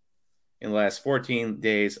 OPS. In the last 14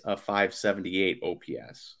 days, a 578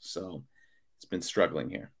 OPS. So it's been struggling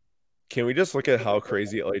here. Can we just look at how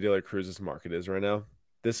crazy Ellie De La Cruz's market is right now?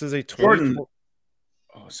 This is a 20. Jordan.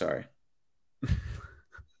 Oh, sorry.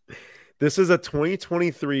 This is a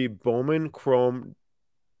 2023 Bowman Chrome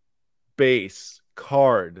base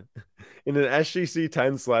card in an SGC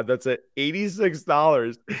 10 slab that's at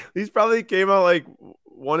 $86. These probably came out like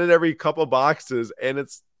one in every couple boxes, and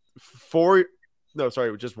it's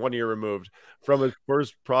just 1 year removed from his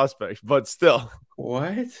first prospect, but still.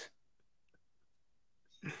 What?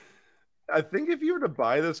 I think if you were to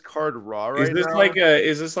buy this card raw Is right this now, like a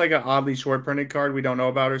is this like an oddly short printed card we don't know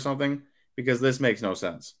about or something? Because this makes no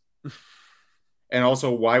sense. And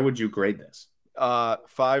also, why would you grade this?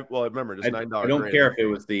 five. Well, remember, just I $9 don't grading. care if it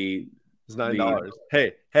was It's the $9.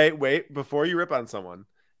 Hey, wait! Before you rip on someone,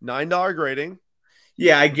 $9 grading.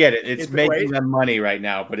 Yeah, I get it. It's making Wait, them money right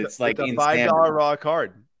now, but it's like it's a $5 insanity. raw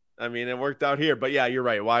card. I mean, it worked out here, but yeah, you're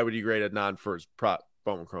right. Why would you grade a non-first prop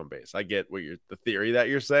Bowman Chrome base? I get the theory that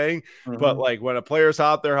you're saying, but Mhm. like when a player's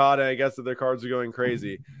hot, they're hot, and I guess that their cards are going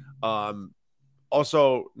crazy.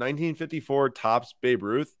 Also 1954 tops Babe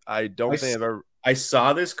Ruth. I don't think I've ever I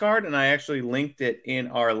saw this card and I actually linked it in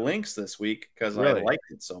our links this week because I really. liked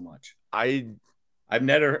it so much. I I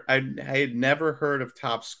had never heard of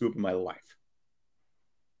Top Scoop in my life.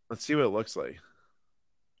 Let's see what it looks like.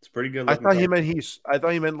 It's a pretty good I looking thought he card. meant I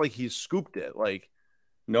thought he meant like he scooped it. Like,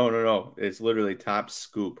 No. It's literally Top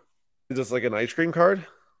Scoop. is this like an ice cream card?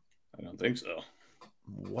 I don't think so.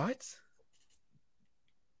 What?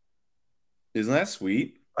 Isn't that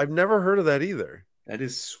sweet? I've never heard of that either. That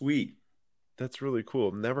is sweet. That's really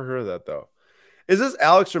cool. Never heard of that though. Is this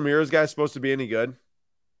Alex Ramirez guy supposed to be any good?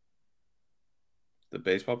 The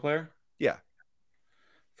baseball player Yeah.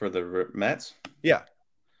 for the Mets? Yeah.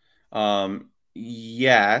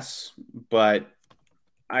 Yes, but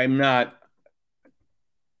I'm not.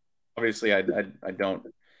 Obviously, I don't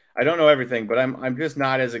know everything, but I'm just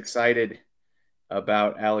not as excited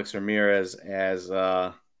about Alex Ramirez as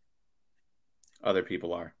other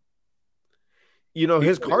people are.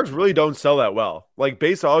 His cards really don't sell that well. Like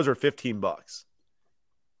base odds are $15.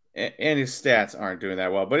 And his stats aren't doing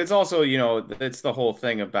that well. But it's also, it's the whole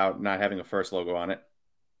thing about not having a first logo on it.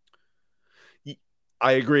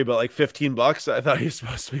 I agree, but like $15, I thought he was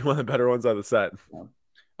supposed to be one of the better ones on the set.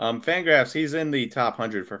 Fangraphs, he's in the top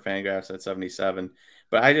 100 for Fangraphs at 77.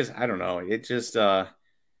 But I don't know. It just,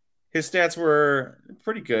 his stats were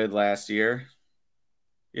pretty good last year,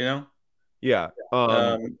 you know? Yeah.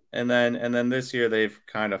 And then this year they've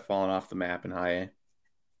kind of fallen off the map in high A.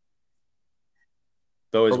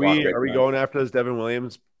 Though his walk rate. Are we going after this Devin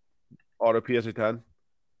Williams auto PSA 10?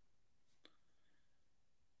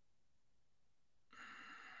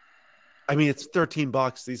 I mean, it's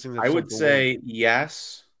 $13. These things. I would say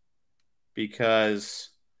yes, because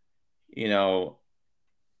he's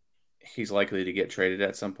likely to get traded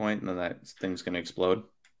at some point, and then that thing's going to explode.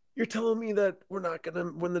 You're telling me that we're not going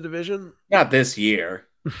to win the division? Not this year.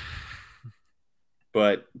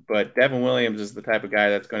 But Devin Williams is the type of guy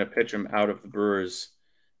that's going to pitch him out of the Brewers'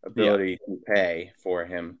 ability to pay for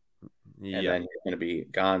him. And then he's going to be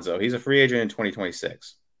gonzo. He's a free agent in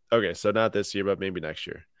 2026. Okay, so not this year, but maybe next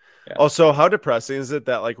year. Yeah. Also, how depressing is it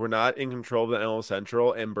that like we're not in control of the NL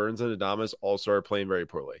Central and Burns and Adames also are playing very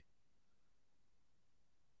poorly?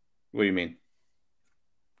 What do you mean?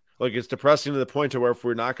 Like it's depressing to the point to where if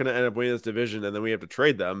we're not going to end up winning this division and then we have to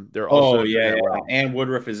trade them, they're also well. And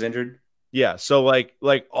Woodruff is injured. Yeah, so like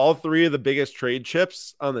all three of the biggest trade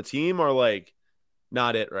chips on the team are like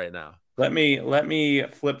not it right now. Let me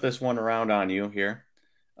flip this one around on you here.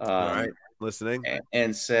 All right, listening.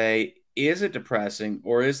 And say, is it depressing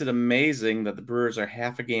or is it amazing that the Brewers are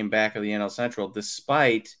half a game back of the NL Central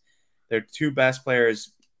despite their two best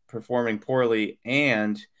players performing poorly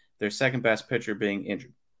and their second best pitcher being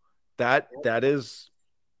injured? That is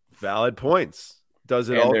valid points. Does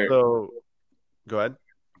it also go ahead?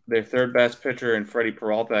 Their third best pitcher in Freddie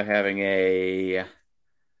Peralta having a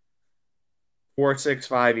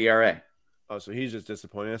 4.65 ERA. Oh, so he's just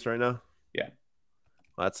disappointing us right now? Yeah.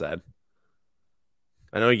 Well, that's sad.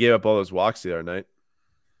 I know he gave up all those walks the other night.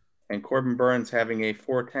 And Corbin Burns having a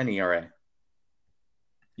 4.10 ERA.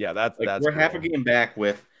 Yeah, that's we're cool. half a game back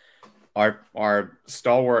with our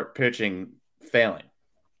stalwart pitching failing,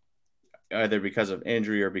 either because of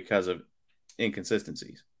injury or because of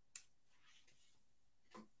inconsistencies.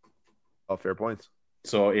 All fair points.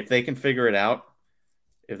 So if they can figure it out,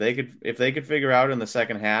 if they could figure out in the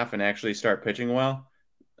second half and actually start pitching well,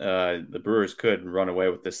 the Brewers could run away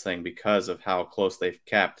with this thing because of how close they've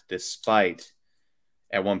kept, despite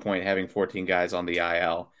at one point having 14 guys on the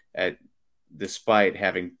IL, despite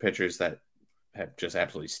having pitchers that have just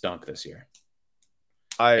absolutely stunk this year.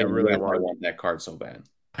 I And really yet I want want that card so bad.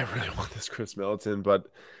 I really want this Chris Middleton, but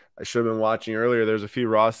I should have been watching earlier. There's a few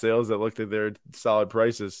raw sales that looked at their solid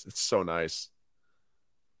prices. It's so nice.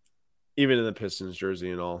 Even in the Pistons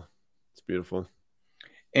jersey and all. It's beautiful.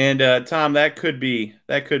 And Tom, that could be.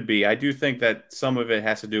 I do think that some of it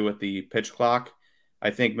has to do with the pitch clock.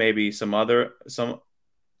 I think maybe some other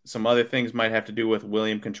things might have to do with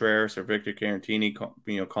William Contreras or Victor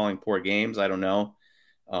Caratini, calling poor games. I don't know.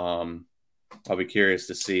 I'll be curious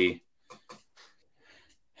to see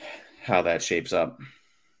how that shapes up.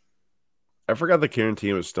 I forgot the Karen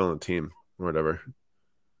team was still on the team or whatever.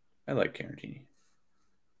 I like Caratini.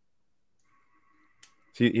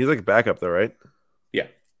 He's like a backup though, right? Yeah.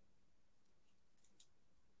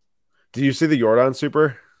 Did you see the Jordan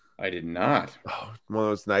Super? I did not. Oh, one of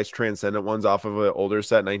those nice transcendent ones off of an older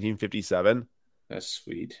set, 1957. That's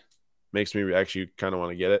sweet. Makes me actually kind of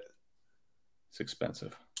want to get it. It's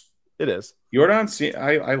expensive. It is. Jordan,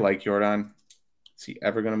 I like Jordan. Is he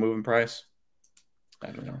ever going to move in price?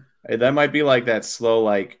 I don't know. That might be like that slow,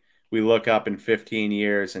 like we look up in 15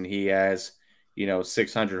 years and he has,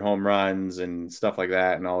 600 home runs and stuff like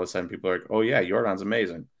that. And all of a sudden people are like, oh, yeah, Jordan's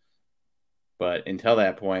amazing. But until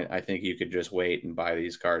that point, I think you could just wait and buy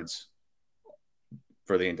these cards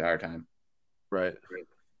for the entire time. Right.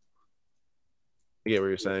 I get what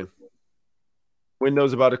you're saying.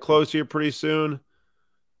 Window's about to close here pretty soon.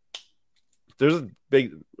 There's a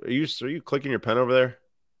big. Are you clicking your pen over there?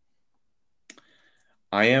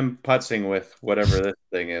 I am putzing with whatever this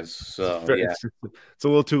thing is. So yeah, it's a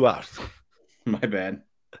little too loud. My bad.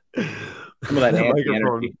 Some of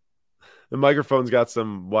that the microphone's got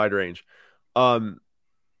some wide range. Dude,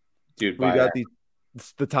 we got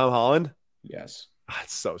the Tom Holland. Yes,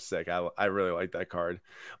 it's so sick. I really like that card.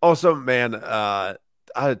 Also, man, out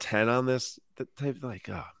of 10 on this, the type like,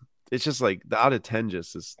 it's just like the out of 10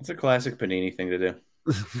 just is. It's a classic Panini thing to do.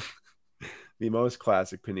 The most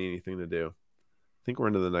classic Panini thing to do. I think we're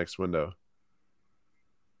into the next window.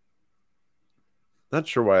 Not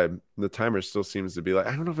sure why the timer still seems to be like,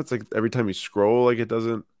 I don't know if it's like every time you scroll, like it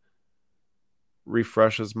doesn't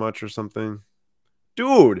refresh as much or something.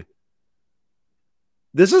 Dude,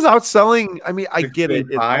 this is outselling. I mean, I get it.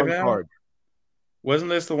 It's one card. Wasn't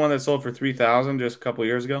this the one that sold for $3,000 just a couple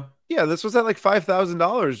years ago? Yeah, this was at like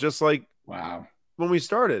 $5,000, just like wow when we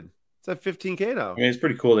started. It's at $15K now. I mean, it's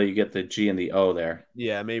pretty cool that you get the G and the O there.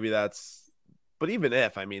 Yeah, maybe that's. But even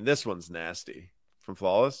if, I mean, this one's nasty from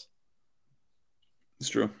Flawless. It's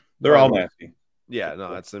true. They're all nasty. Yeah,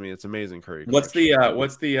 no, it's amazing Curry. What's the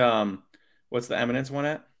Eminence one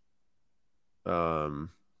at?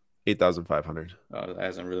 8,500. Oh, that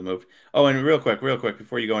hasn't really moved. Oh, and real quick,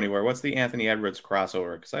 before you go anywhere, what's the Anthony Edwards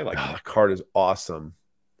crossover? Because I like that. The card is awesome.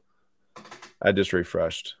 I just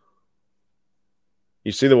refreshed.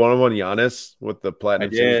 You see the one-on-one Giannis with the platinum? I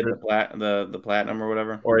did the platinum or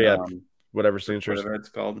whatever. Or yeah, whatever signature. Whatever it's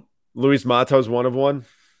called. Luis Matos one of one.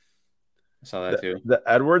 I saw that too. The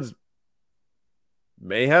Edwards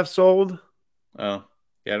may have sold. Oh,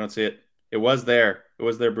 yeah, I don't see it. It was there. It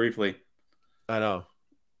was there briefly. I know.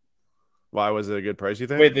 Why was it a good price, you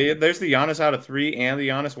think? Wait, there's the Giannis out of 3 and the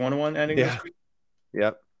Giannis 1-1 ending this week?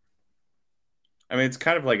 Yep. I mean, it's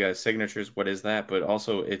kind of like a signatures. What is that? But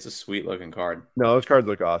also, it's a sweet looking card. No, those cards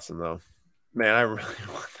look awesome, though. Man, I really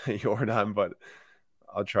want that Jordan, but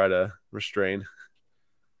I'll try to restrain.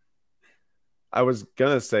 I was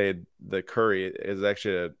going to say the Curry is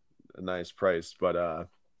actually a nice price, but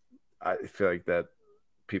I feel like that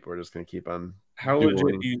people are just going to keep on. How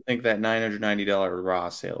legit do you think that $990 raw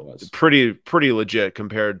sale was? Pretty legit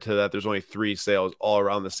compared to that. There's only 3 sales all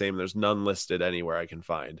around the same. There's none listed anywhere I can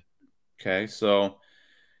find. Okay, so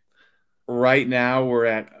right now we're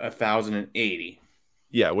at 1,080.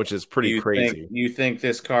 Yeah, which is pretty crazy. You think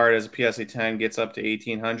this card as a PSA 10 gets up to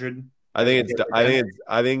 1,800?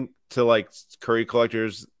 I think to like Curry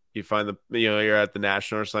collectors, you find you're at the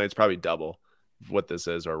National or something. It's probably double what this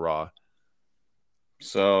is or raw.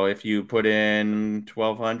 So if you put in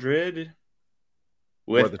 1,200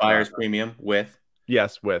 with buyer's premium, with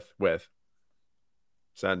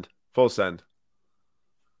send full send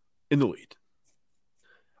in the lead.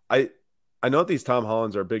 I know that ththese Tom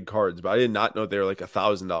Hollands are big cards, but I did not know they were like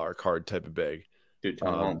 $1,000 card type of big. Dude,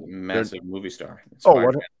 Tom Holland's a massive movie star.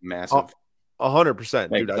 Massive.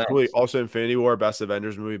 100%, dude. Absolutely. Also, Infinity War, best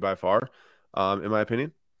Avengers movie by far, in my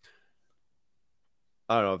opinion.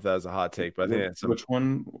 I don't know if that was a hot take, but I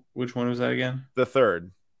think which one was that again? The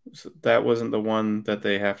third. So that wasn't the one that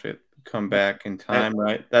they have to come back in And time,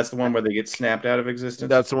 right? That's the one where they get snapped out of existence.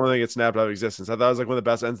 that's the one that gets snapped out of existence. I thought it was like one of the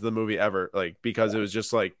best ends of the movie ever. Like because it was just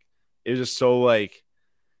so like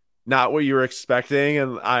not what you were expecting,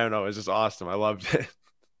 and I don't know, it was just awesome. I loved it.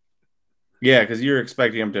 Yeah, because you're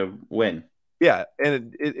expecting him to win. Yeah,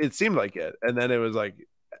 and it seemed like it, and then it was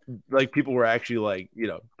like people were actually like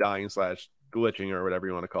dying slash glitching or whatever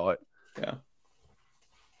you want to call it. Yeah.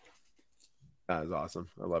 That was awesome.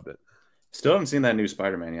 I loved it. Still haven't seen that new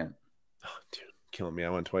Spider-Man yet. Oh, dude, killing me. I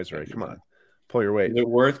went twice Yeah, already. Come on, pull your weight. is it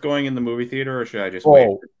worth going in the movie theater, or should I just wait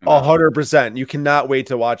Oh, for it to come out? 100%. You cannot wait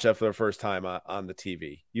to watch that for the first time on the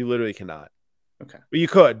TV. You literally cannot. Okay. Well, you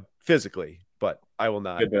could physically, but I will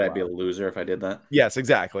not. Good, but I'd be a loser if I did that. Yes,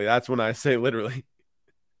 exactly. That's when I say literally.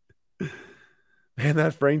 Man,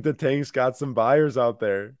 that Frank the Tank's got some buyers out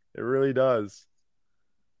there. It really does.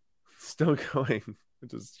 Still going,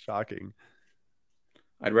 which is shocking.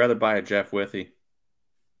 I'd rather buy a Jeff Withy.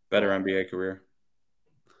 Better Oh, NBA career.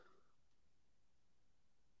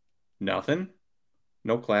 Nothing?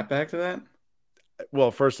 No clapback to that?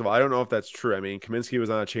 well, first of all, I don't know if that's true. I mean, Kaminsky was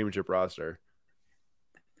on a championship roster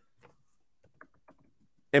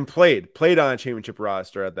and played on a championship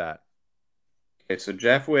roster at that. Okay, so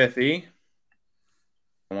Jeff Withy.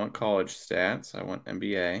 I want college stats. I want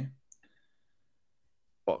NBA.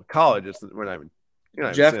 Well, college is we're not even you're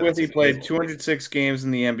not even Jeff saying that's Withy his played table. 206 games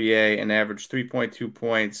in the NBA and averaged 3.2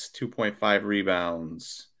 points, 2.5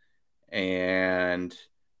 rebounds, and zero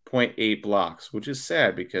point 0.8 blocks, which is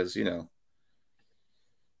sad because,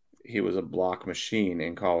 he was a block machine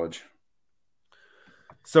in college.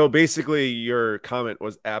 So basically, your comment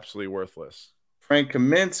was absolutely worthless. Frank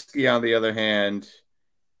Kaminsky, on the other hand,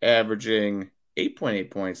 averaging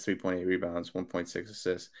 8.8 points, 3.8 rebounds, 1.6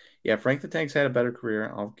 assists. Yeah, Frank the Tank's had a better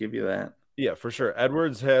career. I'll give you that. Yeah, for sure.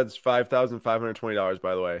 Edwards has $5,520,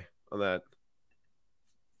 by the way, on that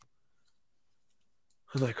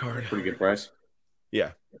card. Pretty good price.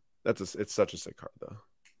 Yeah, it's such a sick card though.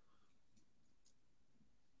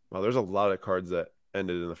 Wow, there's a lot of cards that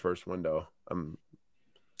ended in the first window. I'm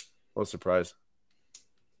a little surprised.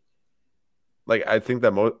 Like I think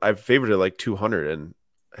that I've favorited like 200, and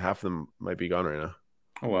half of them might be gone right now.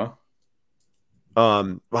 Oh, well.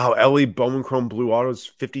 Wow, Ellie Bowman Chrome Blue Autos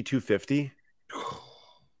 5250.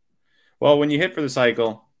 Well, when you hit for the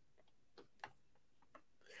cycle,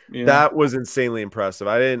 you know, That was insanely impressive.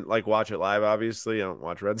 I didn't like watch it live, obviously. I don't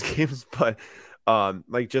watch Reds games, but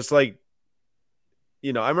like just like I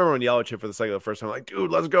remember when Yelich hit for the cycle the first time, like,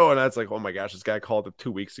 dude, let's go. And that's like, oh my gosh, this guy called it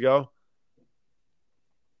 2 weeks ago.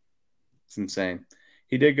 it's insane.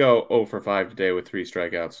 He did go 0 for 5 today with 3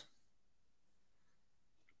 strikeouts.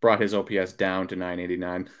 Brought his OPS down to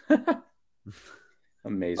 989.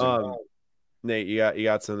 Amazing. Um, Nate, you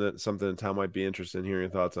got something Tom might be interested in hearing your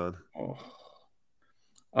thoughts on. Oh.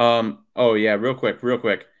 Oh yeah, real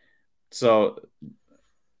quick. So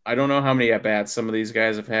I don't know how many at bats some of these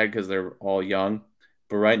guys have had because they're all young,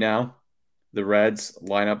 but right now, the Reds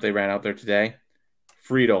lineup they ran out there today: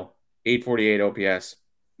 Friedel 848 OPS,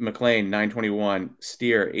 McLean 921,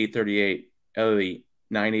 Steer 838, Ellie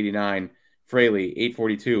 989, Fraley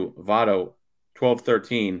 842, Votto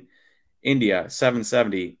 1213, India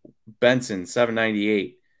 770, Benson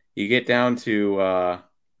 798. You get down to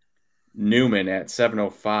Newman at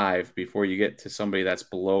 705 before you get to somebody that's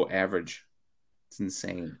below average. It's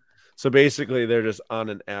insane. So basically, they're just on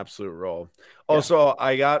an absolute roll. Yeah. Also,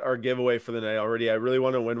 I got our giveaway for the night already. I really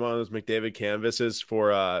want to win one of those McDavid canvases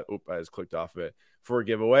for I just clicked off of it for a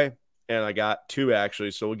giveaway, and I got two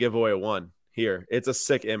actually. So we'll give away one here. It's a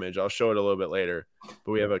sick image. I'll show it a little bit later.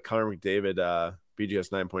 But we have a Connor McDavid BGS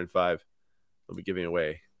 9.5. We'll be giving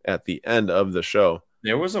away at the end of the show.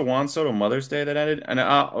 There was a Juan Soto Mother's Day that ended. And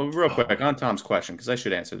real quick on Tom's question, because I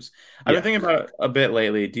should answer this. I've been thinking about it a bit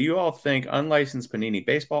lately. Do you all think unlicensed Panini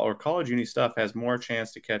baseball or college uni stuff has more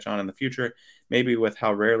chance to catch on in the future? Maybe with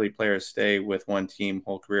how rarely players stay with one team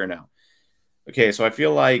whole career now. Okay, so I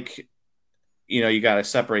feel like you got to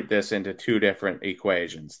separate this into two different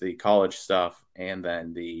equations: the college stuff and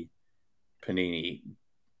then the Panini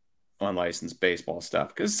unlicensed baseball stuff.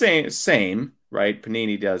 Because same, right?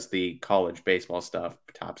 Panini does the college baseball stuff,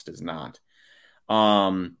 Topps does not.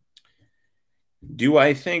 Do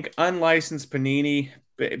I think unlicensed Panini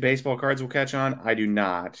baseball cards will catch on? I do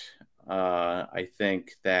not. I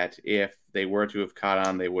think that if they were to have caught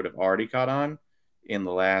on, they would have already caught on in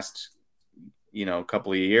the last,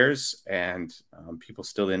 couple of years, and people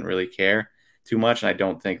still didn't really care too much. And I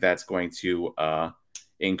don't think that's going to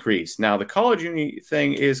increase. Now, the college uni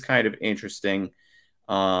thing is kind of interesting.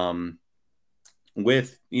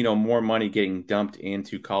 with more money getting dumped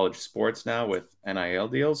into college sports now with NIL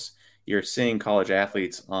deals, you're seeing college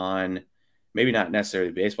athletes on maybe not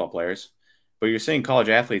necessarily baseball players, but you're seeing college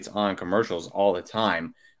athletes on commercials all the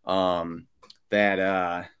time. Um,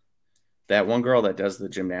 that that one girl that does the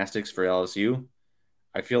gymnastics for LSU,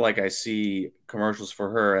 I feel like I see commercials for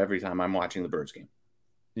her every time I'm watching the Birds game.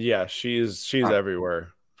 Yeah, she's everywhere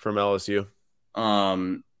from LSU.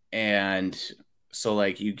 Um, and so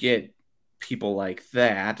like you get people like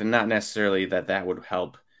that, and not necessarily that that would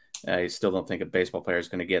help. I still don't think a baseball player is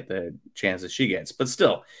going to get the chances she gets, but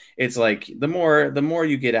still, it's like the more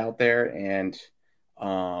you get out there and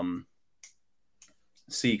um,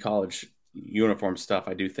 see college uniform stuff,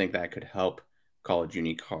 I do think that could help college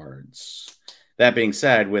uni cards. That being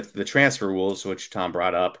said, with the transfer rules, which Tom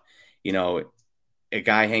brought up, you know, a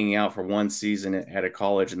guy hanging out for one season at a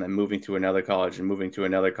college and then moving to another college and moving to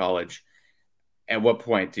another college. At what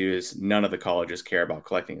point does none of the colleges care about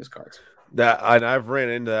collecting his cards? That and I've ran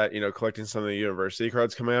into that, collecting some of the university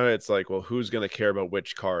cards coming out. It's like, well, who's going to care about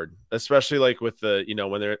which card? Especially like with the,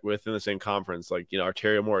 when they're within the same conference, like,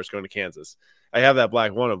 Arterio Morris going to Kansas. I have that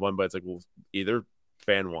black one of one, but it's like, well, either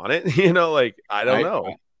fan want it, like I don't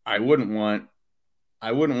know. I wouldn't want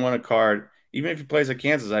a card even if he plays at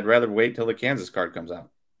Kansas. I'd rather wait till the Kansas card comes out.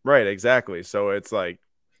 Right, exactly. So it's like,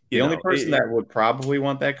 The only person that would probably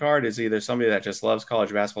want that card is either somebody that just loves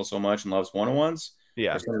college basketball so much and loves one-on-ones,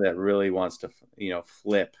 yeah, or somebody that really wants to,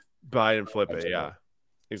 flip. buy and flip it. Yeah,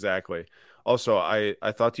 exactly. Also, I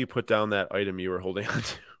thought you put down that item you were holding on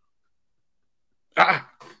to. Ah!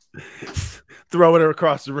 Throw it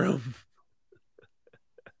across the room.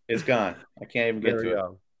 It's gone. I can't even get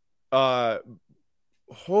to it.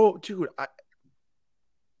 Dude,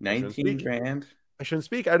 19 grand. I shouldn't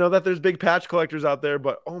speak. I know that there's big patch collectors out there,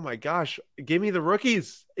 but oh my gosh, give me the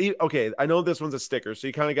rookies. Okay, I know this one's a sticker, so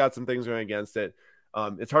you kind of got some things going against it.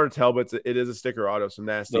 It's hard to tell, but it is a sticker auto, some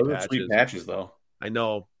nasty Those patches. are sweet patches, though. I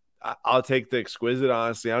know. I'll take the exquisite.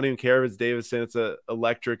 Honestly, I don't even care if it's Davidson. It's a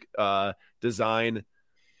electric design.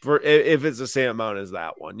 For if it's the same amount as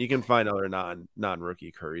that one, you can find other non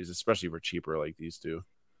rookie Currys, especially for cheaper like these two.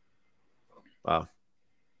 Wow.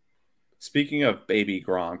 Speaking of baby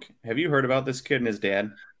Gronk, have you heard about this kid and his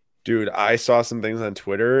dad? Dude, I saw some things on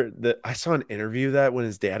Twitter that I saw an interview that when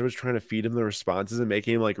his dad was trying to feed him the responses and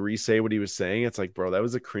making him like re-say what he was saying. It's like, bro, that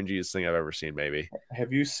was the cringiest thing I've ever seen, maybe.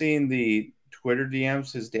 Have you seen the Twitter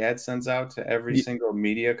DMs his dad sends out to every single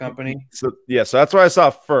media company? So that's what I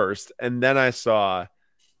saw first. And then I saw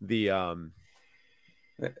the that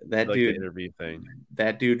like dude the interview thing.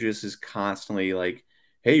 That dude just is constantly like,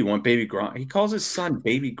 hey, you want baby Gronk? He calls his son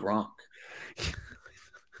baby Gronk.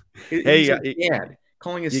 Hey, he's a dad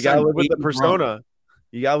calling his you son. Gotta live with the baby persona. Gronk.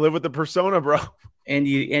 You gotta live with the persona, bro. And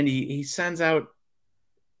he sends out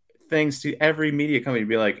things to every media company to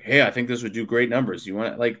be like, hey, I think this would do great numbers. You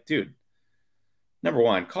want it? Like, dude, number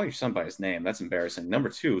one, call your son by his name. That's embarrassing. Number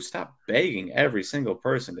two, stop begging every single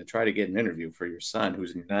person to try to get an interview for your son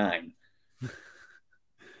who's 9.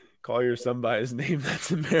 Call your son by his name.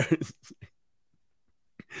 That's embarrassing.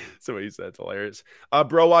 So what he said, it's hilarious.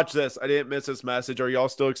 Bro, watch this. I didn't miss this message. Are y'all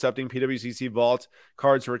still accepting PWCC Vault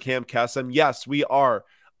cards for Camp Kesem? Yes, we are.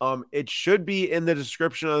 It should be in the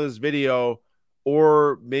description of this video,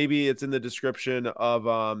 or maybe it's in the description of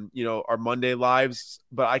our Monday lives,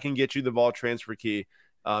 but I can get you the Vault transfer key.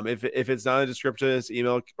 If it's not in the description of this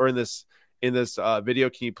email or in this video,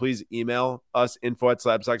 can you please email us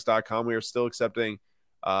info@slabstocks.com? We are still accepting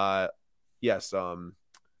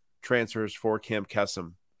transfers for Camp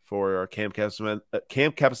Kesem for our Camp Kesem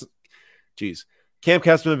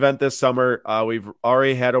event this summer. We've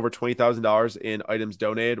already had over $20,000 in items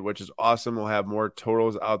donated, which is awesome. We'll have more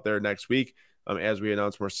totals out there next week as we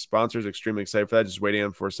announce more sponsors. Extremely excited for that. Just waiting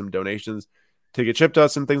on for some donations to get shipped to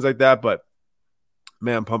us and things like that. But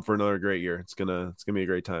man, I'm pumped for another great year. It's gonna be a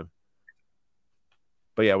great time.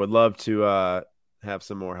 But yeah, would love to have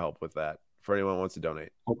some more help with that for anyone who wants to donate.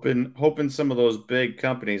 Hoping some of those big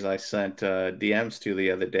companies I sent DMs to the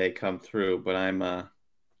other day come through, but I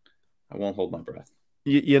won't hold my breath.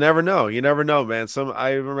 You never know. You never know, man.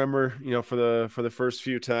 I remember, for the first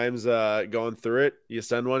few times going through it, you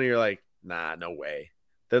send one and you're like, nah, no way.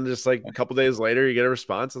 Then just like a couple days later, you get a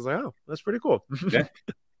response. I was like, oh, that's pretty cool. Yeah.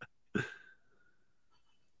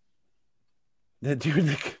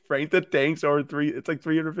 Dude, Frank the Tank's over it's like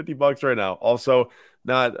 $350 right now. Also,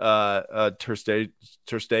 not a Ter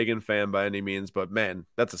Stegen fan by any means, but man,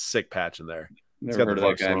 that's a sick patch in there. Never heard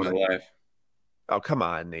of that guy in my life. Oh, come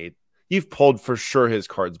on, Nate. You've pulled for sure his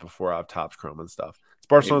cards before out of Topps Chrome and stuff. It's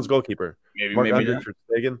Barcelona's goalkeeper. Maybe Ter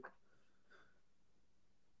Stegen.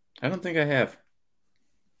 I don't think I have.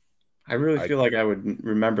 I really I feel like I would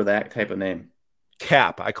remember that type of name.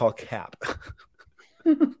 Cap. I call Cap.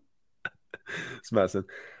 It's messing.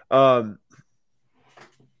 Um,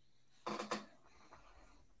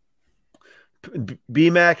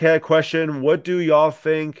 BMAC had a question. What do y'all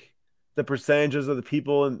think the percentages of the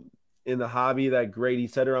people in the hobby that grade? He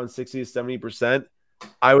said around 60 to 70%.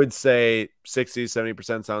 I would say 60 to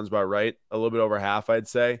 70% sounds about right. A little bit over half, I'd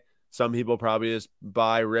say. Some people probably just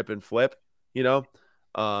buy, rip, and flip, you know.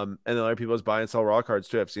 And then other people just buy and sell raw cards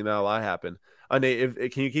too. I've seen that a lot happen.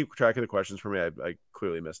 Nate, can you keep track of the questions for me? I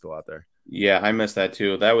clearly missed a lot there. Yeah, I missed that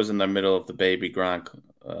too. That was in the middle of the baby Gronk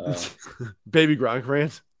Baby Gronk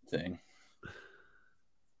rant. thing.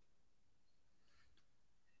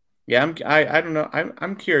 Yeah, I don't know.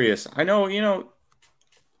 I'm curious. I know,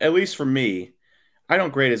 at least for me, I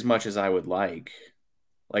don't grade as much as I would like.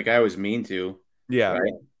 Like I always mean to, Yeah.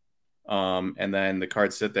 right? And then the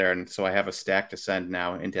cards sit there, and so I have a stack to send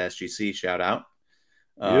now into SGC. Shout out.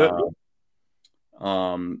 Yep.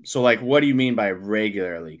 Uh, so like, what do you mean by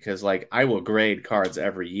regularly? Because like, I will grade cards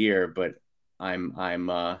every year, but I'm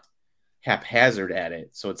haphazard at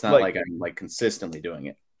it, so it's not Like like I'm like consistently doing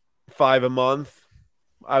it. 5 a month,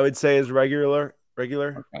 I would say is regular.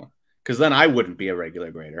 Regular. Okay. Because then I wouldn't be a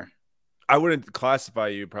regular grader. I wouldn't classify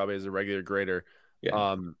you probably as a regular grader.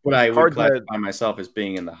 Yeah, but I would Cards that classify myself as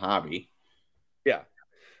being in the hobby. yeah.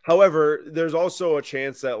 However, there's also a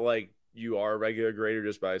chance that like you are a regular grader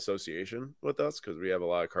just by association with us because we have a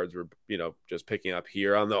lot of cards we're just picking up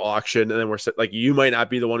here on the auction, and then we're like you might not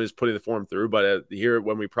be the one who's putting the form through, but here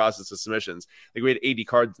when we process the submissions, like we had 80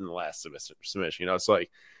 cards in the last submission. It's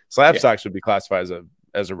like slab stocks would be classified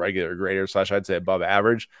as a regular grader / I'd say above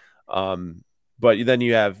average. But then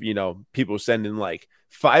you have people sending like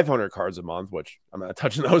 500 cards a month, which I'm not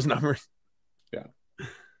touching those numbers. Yeah.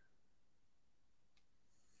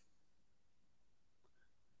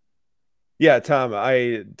 Yeah, Tom,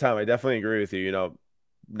 I definitely agree with you.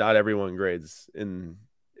 Not everyone grades in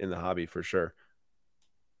the hobby for sure.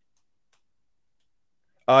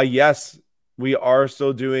 Yes, we are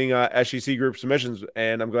still doing SEC group submissions,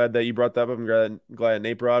 and I'm glad that you brought that up. I'm glad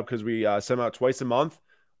Nate brought up because we send them out twice a month.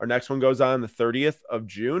 Our next one goes on the 30th of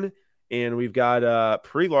June, and we've got a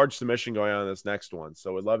pretty large submission going on in this next one.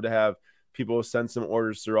 So we'd love to have people send some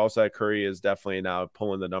orders through. Also, Curry is definitely now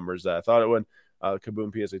pulling the numbers that I thought it would.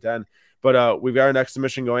 Kaboom PSA 10. But we've got our next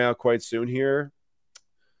submission going out quite soon here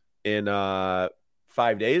in 5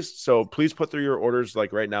 days. So please put through your orders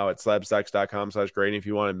like right now at slabstocks.com/grading if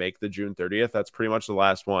you want to make the June 30th. That's pretty much the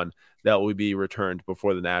last one that will be returned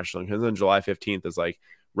before the national. Because then July 15th is like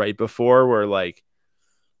right before where like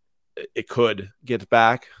it could get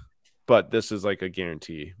back, but this is like a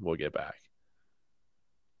guarantee we'll get back.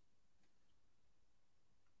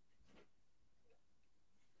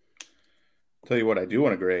 Tell you what, I do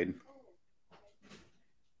want to grade.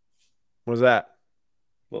 What was that?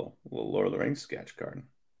 Little Lord of the Rings sketch card.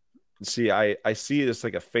 See, I see just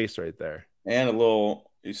like a face right there. And a little,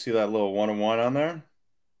 you see that little 1-on-1 on there?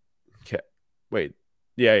 Okay. Wait.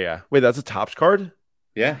 Yeah. Wait, that's a Topps card?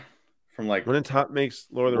 Yeah. From like when did Top makes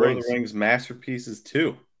Lord of Lord of the Rings Masterpieces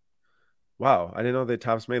 2. Wow, I didn't know they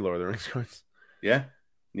Topps made Lord of the Rings cards. Yeah.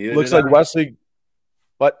 Neither looks like Wesley.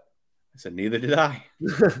 What? I said neither did I.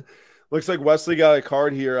 Looks like Wesley got a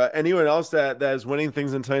card here. Anyone else that is winning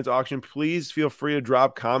things in tonight's auction, please feel free to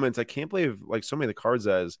drop comments. I can't believe like so many of the cards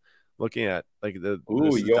I was looking at. Like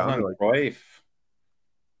Johan Cruyff,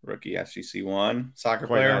 rookie SGC 1, soccer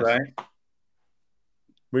player, nice. right? What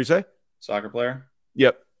do you say? Soccer player.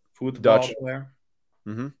 Yep. Football Dutch player.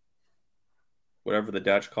 Mm-hmm. Whatever the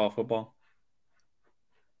Dutch call football.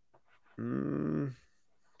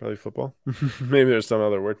 Probably football. Maybe there's some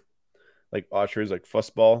other word. Like Austria like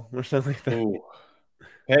fussball or something like that. Ooh.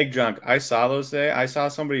 Peg junk. I saw those today. I saw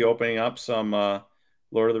somebody opening up some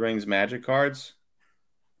Lord of the Rings Magic cards.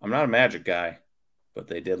 I'm not a Magic guy, but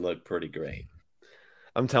they did look pretty great.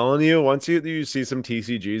 I'm telling you, once you see some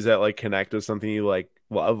TCGs that like connect with something you like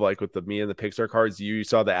love, like with me and the Pixar cards, you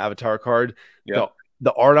saw the Avatar card. Yep.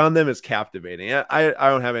 The art on them is captivating. I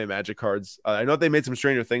don't have any Magic cards. I know they made some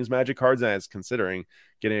Stranger Things Magic cards, and I was considering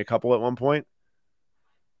getting a couple at one point.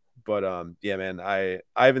 But yeah, man, I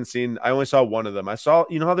haven't seen. I only saw one of them. I saw,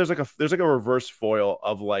 how there's like a reverse foil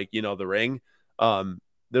of like the ring.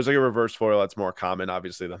 There's like a reverse foil that's more common,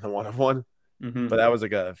 obviously, than the one of one. Mm-hmm. But that was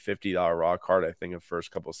like a $50 raw card, I think, of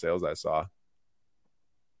first couple of sales I saw.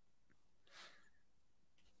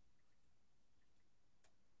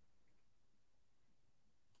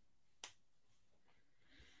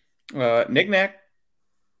 Knick-Knack.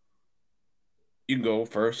 You can go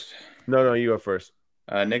first. No, you go first.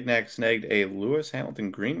 Knick-Knack snagged a Lewis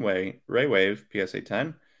Hamilton Greenway Ray Wave PSA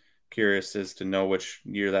 10. curious as to know which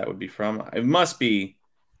year that would be from. It must be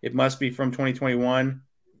from 2021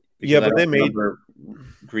 Yeah, because I but they don't made remember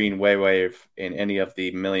green wave in any of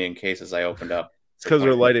the million cases I opened up it's for because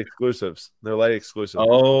they're 2020. light exclusives. They're light exclusive.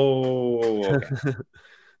 Oh, okay.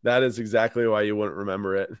 That is exactly why you wouldn't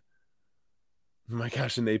remember it. Oh my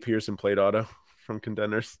gosh, a Nate Pearson plate auto from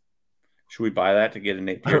Contenders. Should we buy that to get a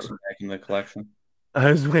Nate Pearson back in the collection?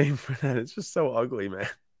 I was waiting for that. It's just so ugly, man.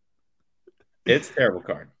 It's a terrible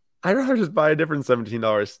card. I'd rather just buy a different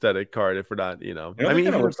 $17 aesthetic card if we're not, you know. You know I what that mean,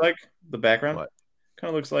 kind of even if looks like? The background what? kind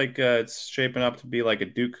of looks like it's shaping up to be like a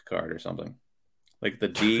Duke card or something, like the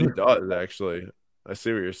D. It does actually. I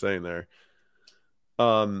see what you're saying there.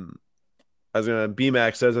 Um, I was gonna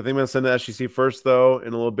BMAX says I think I'm gonna send to SGC first though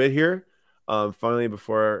in a little bit here. Finally,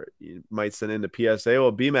 before you might send into PSA.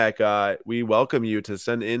 Well, BMAC, we welcome you to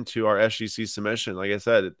send into our SGC submission. Like I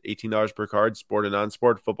said, $18 per card, sport and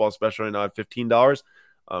non-sport, football special now at $15.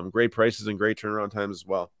 Great prices and great turnaround times as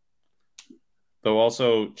well. Though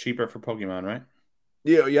also cheaper for Pokemon, right?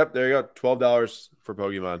 Yeah, yep, there you go. $12 for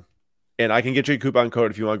Pokemon. And I can get you a coupon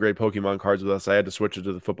code if you want great Pokemon cards with us. I had to switch it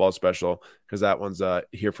to the football special because that one's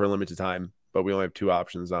here for a limited time, but we only have 2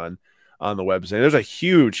 options on the website. There's a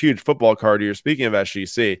huge football card here. Speaking of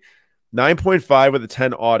SGC, 9.5 with a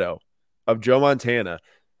 10 auto of Joe Montana.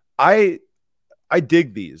 I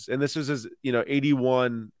dig these, and this is his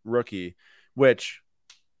 81 rookie, which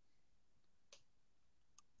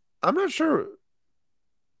I'm not sure.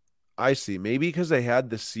 I see. Maybe because they had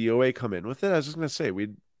the COA come in with it. I was just gonna say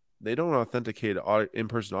they don't authenticate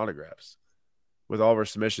in-person autographs with all of our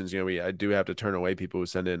submissions. I do have to turn away people who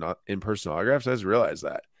send in-person autographs. I just realized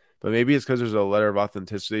that, but maybe it's because there's a letter of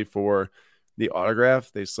authenticity for the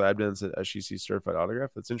autograph. They slabbed in and said SGC certified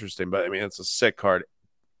autograph. That's interesting, but I mean it's a sick card.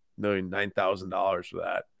 $9,000 for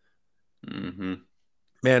that. Mm-hmm.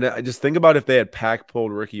 Man, I just think about if they had pack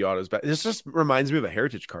pulled rookie autos back. This just reminds me of a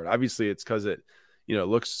heritage card. Obviously, it's because it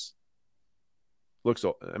looks.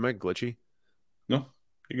 Am I glitchy? No,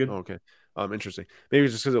 you're Oh, good. okay. Interesting. Maybe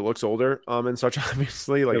it's just because it looks older. And such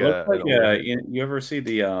obviously like It looks like an older. you ever see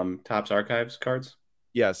the Topps Archives cards?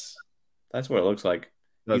 Yes, That's what it looks like.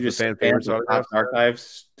 You that's the just fan stamp favorites the autograph. Topps Archives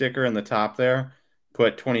sticker in the top there,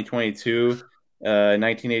 put 2022,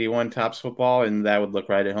 1981 Topps football, and that would look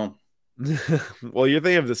right at home. Well, you're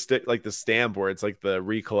thinking of the stick, like the stamp, where it's like the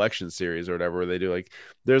recollection series or whatever, where they do like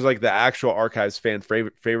there's like the actual archives fan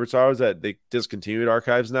favorites are that they discontinued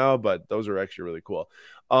archives now, but those are actually really cool.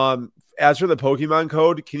 As for the Pokemon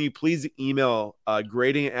code, can you please email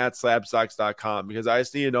grading at slabstocks.com because I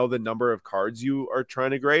just need to know the number of cards you are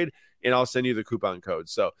trying to grade, and I'll send you the coupon code.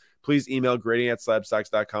 So please email grading at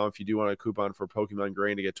slabstocks.com if you do want a coupon for Pokemon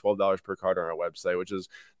grading to get $12 per card on our website, which is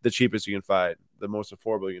the cheapest you can find, the most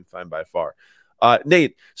affordable you can find by far.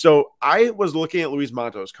 Nate, so I was looking at Luis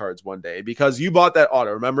Matos cards one day because you bought that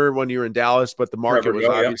auto. Remember when you were in Dallas, but the market was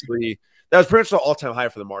obviously that was pretty much the all-time high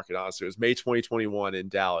for the market, honestly. It was May 2021 in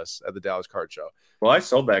Dallas at the Dallas Card Show. Well, I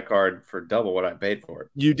sold that card for double what I paid for it.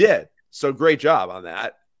 You did. So great job on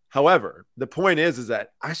that. However, the point is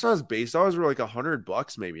that I saw his base dollars were like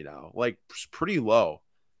 $100 maybe now, like pretty low.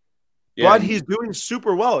 Yeah, But he's doing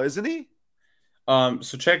super well, isn't he? So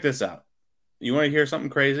check this out. You want to hear something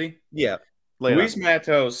crazy? Yeah. Luis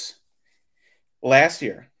Matos last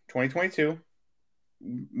year, 2022,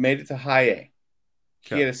 made it to high A.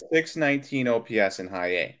 He had a 619 OPS in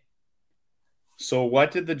high A. So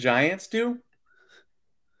what did the Giants do?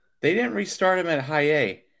 They didn't restart him at high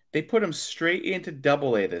A. They put him straight into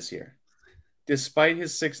double A this year. Despite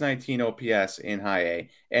his 619 OPS in high A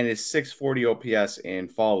and his 640 OPS in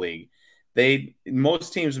fall league,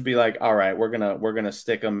 most teams would be like, all right, we're gonna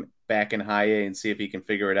stick him back in high A and see if he can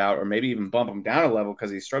figure it out, or maybe even bump him down a level because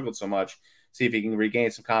he struggled so much, see if he can regain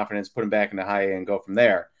some confidence, put him back into high A and go from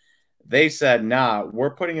there. They said, nah,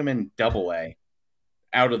 we're putting him in double A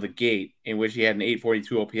out of the gate, in which he had an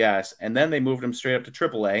 842 OPS, and then they moved him straight up to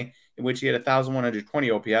triple A, in which he had 1,120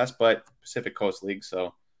 OPS, but Pacific Coast League,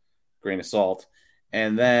 so grain of salt,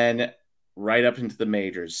 and then right up into the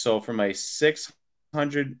majors. So from a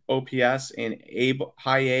 600 OPS in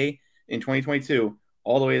high A in 2022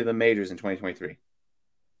 all the way to the majors in 2023.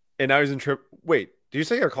 And now he's in trip. Wait, did you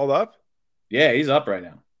say he got called up? Yeah, he's up right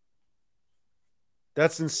now.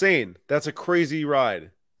 That's insane. That's a crazy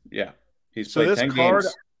ride. Yeah, he's played 10 card,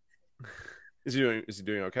 games. Is he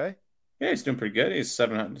doing okay? Yeah, he's doing pretty good. He's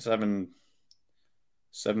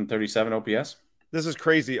 737 OPS. This is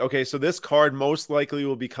crazy. Okay, so this card most likely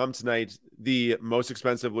will become tonight the most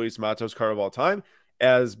expensive Luis Matos card of all time.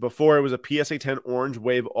 As before, it was a PSA 10 Orange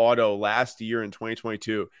Wave Auto last year in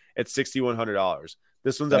 2022 at $6,100.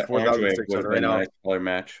 This one's at $4,600 right now. Nice color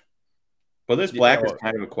match, Well, this Yeah, black is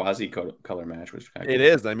kind of a quasi color match, which is kind of it cool.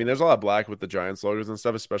 is. I mean, there's a lot of black with the Giants logos and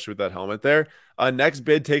stuff, especially with that helmet there. Next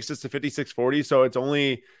bid takes us to 5640, so it's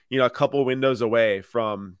only a couple windows away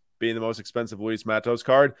from being the most expensive Luis Matos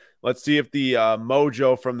card. Let's see if the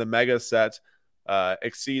Mojo from the Mega set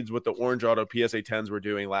exceeds what the Orange Auto PSA 10s were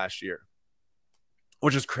doing last year,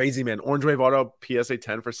 which is crazy, man. Orange Wave Auto PSA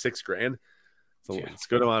 10 for $6,000. It's a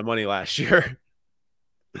good amount of money last year.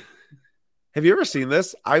 Have you ever seen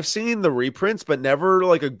this? I've seen the reprints, but never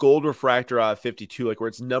like a gold refractor out of 52, like where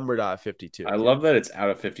it's numbered out of 52. I love that it's out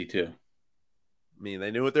of 52. I mean,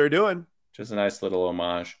 they knew what they were doing. Just a nice little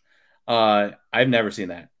homage. I've never seen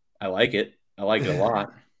that. I like it. I like it a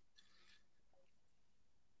lot.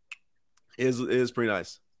 It is pretty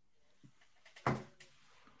nice.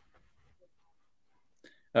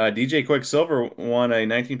 DJ Quicksilver won a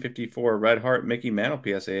 1954 Red Heart Mickey Mantle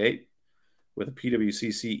PSA 8 with a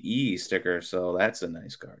PWCC E sticker, so that's a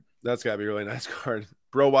nice card. That's got to be a really nice card.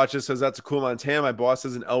 Bro Watches says that's a cool Montana. My boss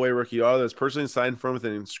is an Elway rookie auto that's personally signed for him with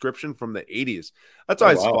an inscription from the 80s. That's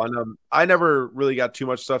always fun. I never really got too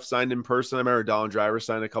much stuff signed in person. I remember Donald Driver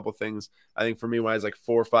signed a couple things. I think for me, when I was like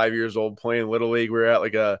 4 or 5 years old playing Little League, we were at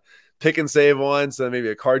like a pick and save once and maybe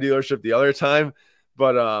a car dealership the other time.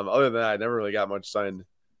 But other than that, I never really got much signed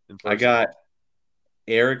in person. I got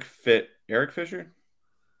Eric Fisher,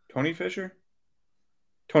 Tony Fisher,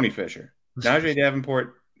 Najee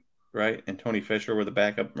Davenport, right, and Tony Fisher were the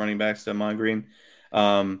backup running backs to Mon Green.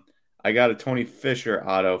 I got a Tony Fisher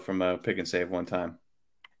auto from a pick and save one time.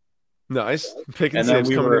 Nice. Pick and save.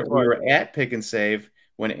 We were at pick and save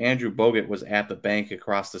when Andrew Bogut was at the bank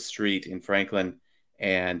across the street in Franklin,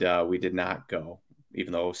 and we did not go,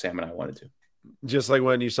 even though Sam and I wanted to. Just like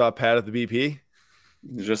when you saw Pat at the BP?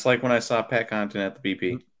 Just like when I saw Pat Compton at the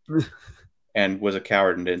BP and was a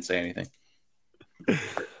coward and didn't say anything.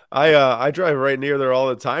 I drive right near there all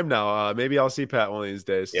the time now. Maybe I'll see Pat one of these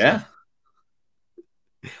days. Yeah. So.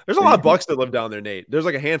 There's a lot of Bucks that live down there, Nate. There's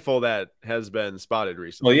like a handful that has been spotted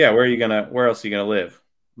recently. Well, yeah. Where else are you gonna live?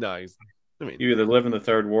 No, you either live in the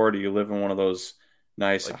third ward or you live in one of those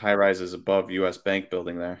nice high rises above U.S. Bank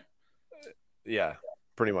building there. Yeah,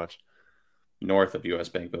 pretty much. North of U.S.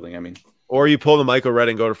 Bank building, I mean. Or you pull the Michael Red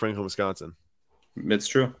and go to Franklin, Wisconsin. It's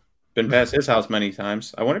true. Been past his house many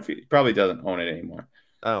times. I wonder if he probably doesn't own it anymore.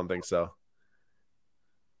 I don't think so.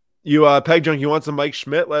 You, Peg Junk, you want some Mike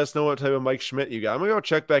Schmidt? Let us know what type of Mike Schmidt you got. I'm going to go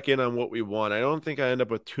check back in on what we won. I don't think I end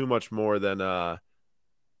up with too much more than, I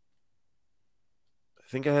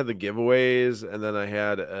think I had the giveaways, and then I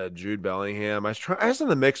had Jude Bellingham. I was in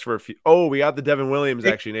the mix for a few. Oh, we got the Devin Williams,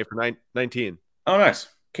 actually, Nate, for 19. Oh, nice.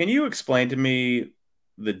 Can you explain to me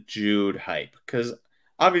the Jude hype? Because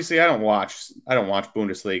obviously I don't watch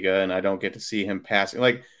Bundesliga, and I don't get to see him passing.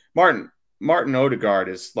 Like Martin Odegaard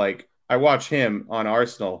is like, I watch him on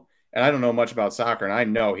Arsenal, and I don't know much about soccer, and I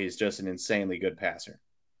know he's just an insanely good passer.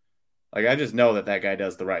 Like, I just know that guy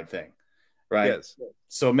does the right thing, right? Yes.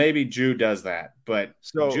 So maybe Jude does that, but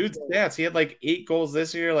Jude's stats, he had like 8 goals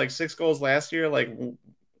this year, like 6 goals last year, like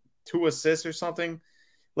 2 assists or something.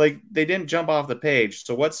 Like, they didn't jump off the page.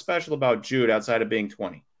 So what's special about Jude outside of being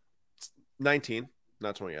 20? 19,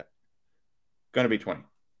 not 20 yet. Going to be 20.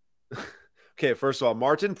 Okay, first of all,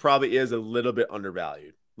 Martin probably is a little bit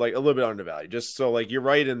undervalued. Like, a little bit undervalued. Just so, like, you're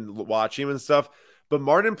right in watching him and stuff. But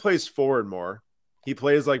Martin plays forward more. He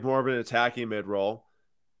plays, like, more of an attacking mid-role.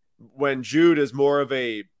 When Jude is more of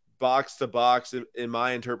a box-to-box, in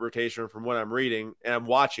my interpretation from what I'm reading, and I'm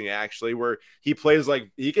watching, actually, where he plays,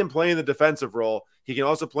 like, he can play in the defensive role. He can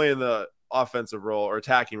also play in the offensive role, or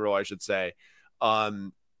attacking role, I should say.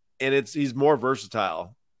 And he's more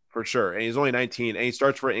versatile, for sure. And he's only 19, and he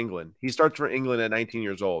starts for England. He starts for England at 19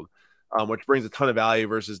 years old, which brings a ton of value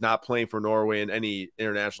versus not playing for Norway in any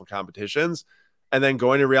international competitions. And then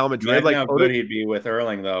going to Real Madrid. Imagine how good he'd be with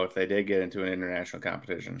Erling, though, if they did get into an international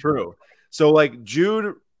competition. True. So, like,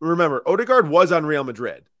 Jude, remember, Odegaard was on Real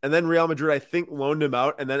Madrid. And then Real Madrid, I think, loaned him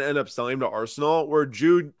out and then ended up selling him to Arsenal, where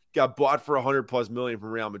Jude got bought for $100+ million from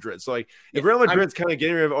Real Madrid. So, like, if Real Madrid's kind of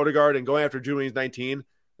getting rid of Odegaard and going after Jude when he's 19,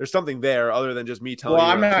 there's something there other than just me telling you.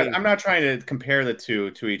 Well, I'm not trying to compare the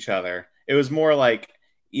two to each other. It was more like,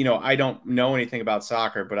 I don't know anything about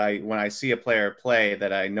soccer, but when I see a player play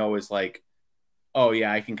that I know is like, oh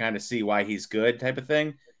yeah, I can kind of see why he's good type of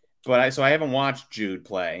thing. But I haven't watched Jude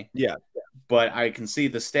play. Yeah. But I can see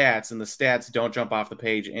the stats, and the stats don't jump off the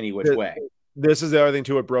page any which way. This is the other thing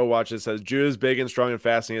too. What Bro Watches says, Jude is big and strong and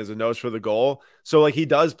fast, and he has a nose for the goal. So, like, he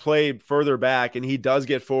does play further back, and he does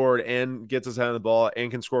get forward and gets his hand on the ball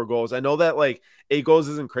and can score goals. I know that, like, 8 goals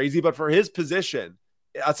isn't crazy, but for his position,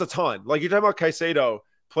 that's a ton. Like, you're talking about Caicedo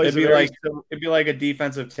plays. It'd be like a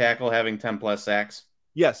defensive tackle having 10+ sacks.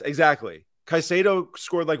 Yes, exactly. Caicedo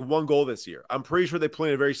scored like 1 goal this year. I'm pretty sure they play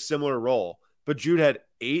in a very similar role. But Jude had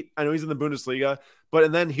 8. I know he's in the Bundesliga.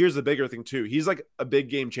 And then here's the bigger thing too. He's like a big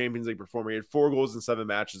game Champions League performer. He had 4 goals in 7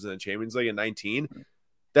 matches in the Champions League at 19.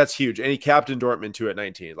 That's huge. And he captained Dortmund too at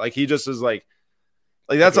 19. Like he just is like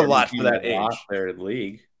that's a lot for that age. Their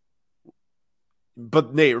league.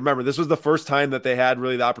 But Nate, remember, this was the first time that they had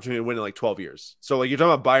really the opportunity to win in like 12 years. So like you're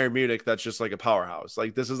talking about Bayern Munich, that's just like a powerhouse.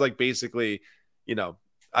 Like this is like basically,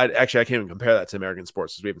 I can't even compare that to American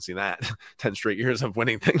sports because we haven't seen that 10 straight years of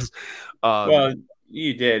winning things. Well,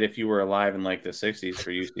 you did if you were alive in like the 60s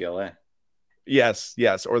for UCLA. Yes.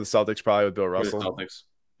 Or the Celtics probably with Bill Russell. Or the Celtics.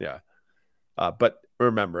 Yeah. But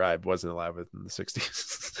remember, I wasn't alive in the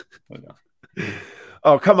 60s.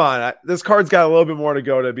 Oh, come on. This card's got a little bit more to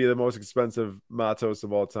go to be the most expensive Matos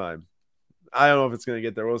of all time. I don't know if it's going to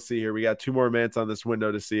get there. We'll see here. We got 2 more minutes on this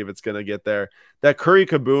window to see if it's going to get there. That Curry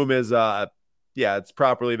Kaboom is, it's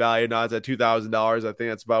properly valued now. It's at $2,000. I think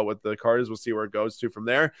that's about what the card is. We'll see where it goes to from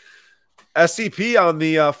there. SCP on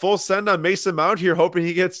the full send on Mason Mount here, hoping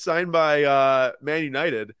he gets signed by Man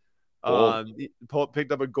United. He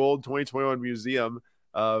picked up a gold 2021 museum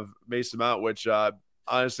of Mason Mount, which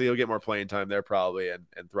honestly, he'll get more playing time there probably and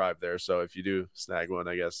thrive there. So if you do snag one,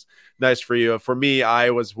 I guess nice for you. For me, I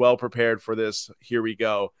was well prepared for this. Here we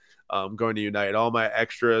go. Going to Unite. All my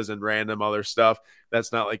extras and random other stuff.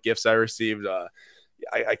 That's not like gifts I received.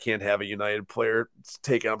 I can't have a United player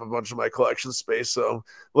taking up a bunch of my collection space. So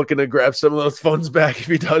looking to grab some of those funds back if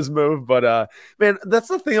he does move. But man, that's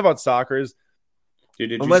the thing about soccer is, dude,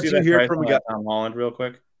 did you see that hear from Tom Holland real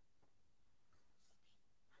quick?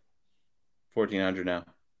 1,400 now.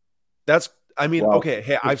 Okay.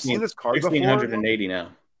 Hey, I've seen this card before. 1,680 now.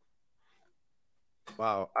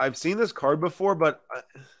 Wow, I've seen this card before, but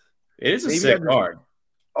it is a sick card.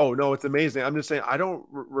 Oh no, it's amazing. I'm just saying I don't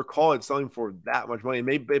recall it selling for that much money.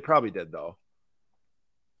 Maybe they probably did though.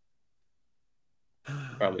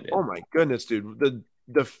 Probably did. Oh my goodness, dude!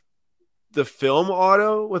 The film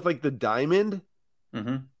auto with like the diamond.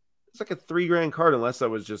 Mm-hmm. It's like a $3,000 card, unless that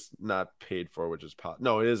was just not paid for, which is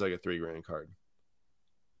no, it is like a $3,000 card.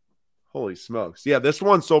 Holy smokes! Yeah, this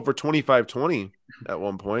one sold for $2,520 at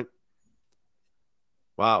one point.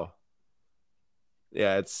 Wow.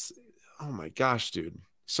 Yeah, it's oh my gosh, dude.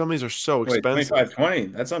 Some of these are so expensive.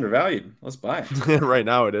 $2,520. That's undervalued. Let's buy it. Right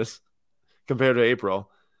now it is compared to April.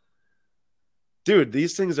 Dude,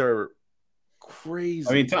 these things are crazy.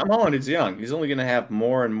 I mean, Tom Holland is young. He's only going to have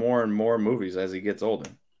more and more and more movies as he gets older.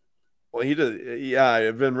 Well, he did. Yeah,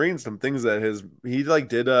 I've been reading some things that he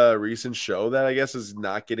did a recent show that I guess is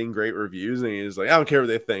not getting great reviews, and he's like, I don't care what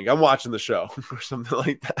they think. I'm watching the show or something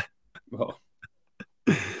like that. Well,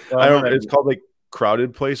 I don't. It's called like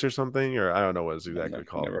Crowded Place or something, or I don't know what it's exactly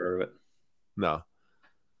called. Never heard of it. No.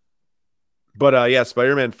 But yeah,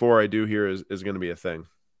 Spider-Man 4 I do hear is going to be a thing,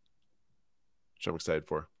 which I'm excited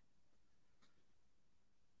for.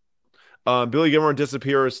 Billy Gilmore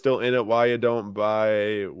Disappear is still in it. Why you don't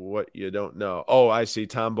buy what you don't know? Oh, I see.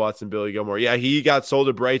 Tom Butts and Billy Gilmore. Yeah, he got sold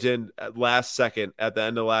to Brighton at last second at the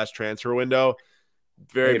end of the last transfer window.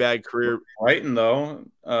 Very bad career. Brighton though.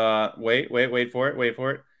 Wait for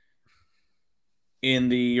it. In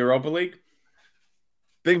the Europa League.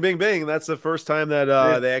 Bing, bing, bing. That's the first time that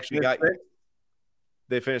they actually got.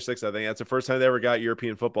 They finished 6th, I think. That's the first time they ever got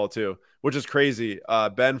European football too, which is crazy.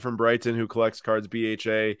 Ben from Brighton, who collects cards,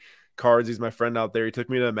 BHA cards. He's my friend out there. He took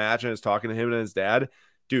me to a match and I was talking to him and his dad.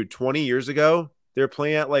 Dude, 20 years ago, they were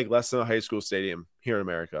playing at like less than a high school stadium here in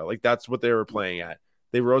America. Like that's what they were playing at.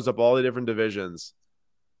 They rose up all the different divisions.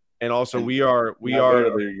 And also we are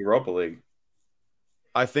the Europa League.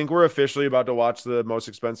 I think we're officially about to watch the most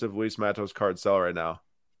expensive Luis Matos card sell right now.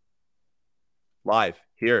 Live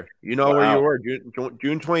here. You know where you were,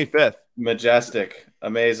 June 25th. Majestic.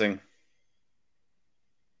 Amazing.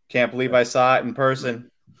 Can't believe I saw it in person.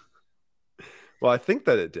 Well, I think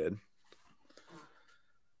that it did.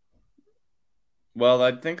 Well,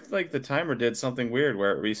 I think like the timer did something weird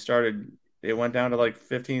where it restarted. It went down to like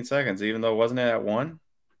 15 seconds, even though it wasn't at 1.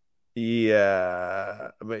 Yeah,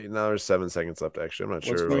 but now there's 7 seconds left. Actually, I'm not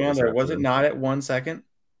sure. What's going on there? Was it not at 1 second?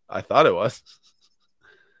 I thought it was.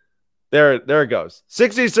 There it goes.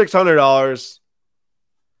 $6,600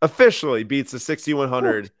 officially beats the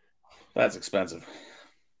 6,100. That's expensive.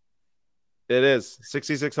 It is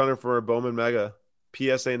 $6,600 for a Bowman Mega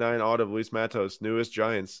PSA 9 auto of Luis Matos, newest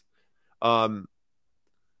Giants. Pat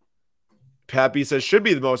B says should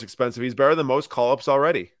be the most expensive. He's better than most call-ups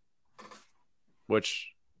already, which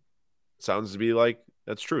sounds to be like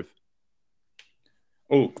that's truth.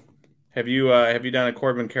 Oh, have you done a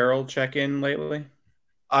Corbin Carroll check-in lately?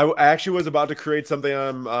 I actually was about to create something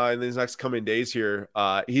on him in these next coming days here.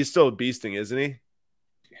 He's still beasting, isn't he?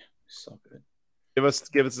 So good. Give us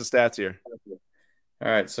the stats here. All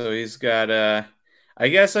right, so he's got I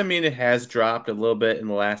guess I mean it has dropped a little bit in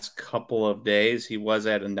the last couple of days. He was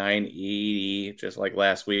at a 980 just like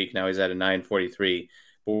last week. Now he's at a 943.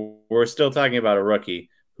 But we're still talking about a rookie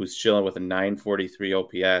who's chilling with a 943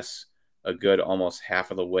 OPS a good almost half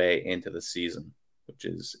of the way into the season, which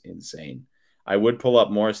is insane. I would pull up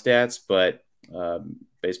more stats, but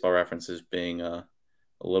baseball references being a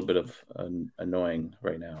little bit of annoying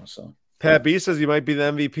right now. So Pat B says he might be the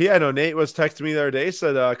MVP. I know Nate was texting me the other day,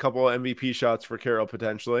 said a couple of MVP shots for Carroll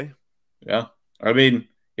potentially. yeah, I mean,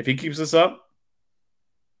 if he keeps this up,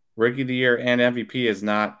 Rookie of the Year and MVP is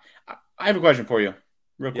not. I have a question for you,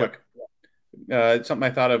 real Yep. quick. Something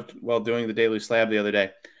I thought of while doing the Daily Slab the other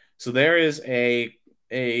day. So there is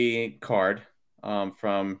a card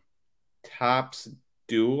from Topps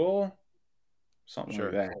Duel, something like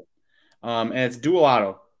Sure. that, and it's dual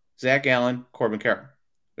auto. Zach Allen, Corbin Carroll.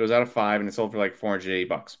 It was out of 5, and it sold for like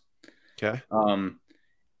 $480. Okay.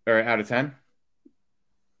 Or out of 10.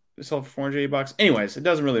 It sold for $480. Anyways, it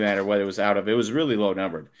doesn't really matter what it was out of. It was really low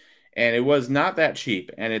numbered, and it was not that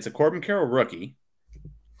cheap. And it's a Corbin Carroll rookie,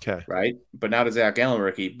 Okay. right? But not a Zach Allen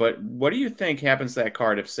rookie. But what do you think happens to that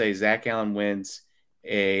card if, say, Zach Allen wins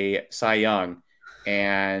a Cy Young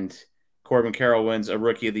and Corbin Carroll wins a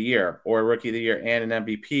Rookie of the Year or a Rookie of the Year and an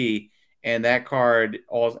MVP, and that card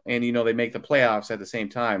all and they make the playoffs at the same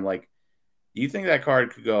time? Like, do you think that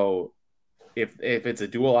card could go if it's a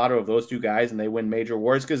dual auto of those two guys and they win major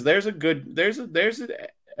awards? Because there's a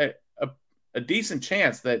decent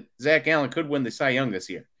chance that Zach Allen could win the Cy Young this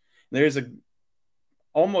year. There's a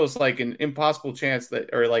almost like an impossible chance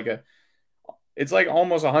that, or like it's like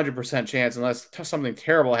almost 100% chance, unless something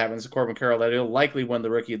terrible happens to Corbin Carroll, that he'll likely win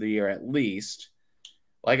the Rookie of the Year at least.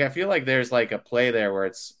 Like, I feel like there's like a play there where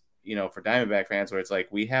it's, for Diamondback fans, where it's like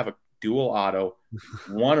we have a dual auto,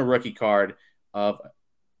 one a rookie card of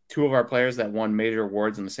two of our players that won major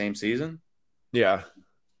awards in the same season. Yeah.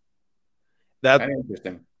 That Kind of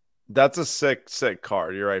interesting. that's a sick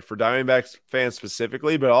card. You're right for Diamondbacks fans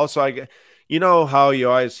specifically, but also you know how you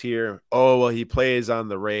always hear, oh well, he plays on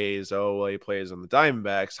the Rays, oh well, he plays on the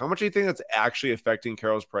Diamondbacks. How much do you think that's actually affecting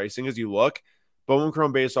Carroll's pricing as you look? Bowman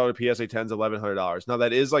Chrome base auto PSA 10's $1,100. Now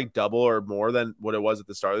that is like double or more than what it was at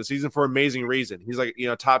the start of the season for amazing reason. He's like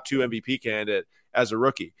top 2 MVP candidate as a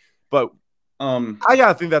rookie, but I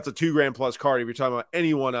gotta think that's a $2,000 plus card if you're talking about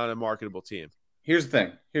anyone on a marketable team. Here's the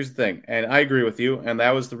thing. Here's the thing. And I agree with you. And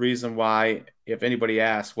that was the reason why, if anybody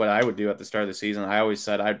asked what I would do at the start of the season, I always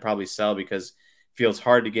said I'd probably sell because it feels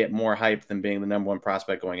hard to get more hype than being the number one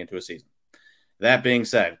prospect going into a season. That being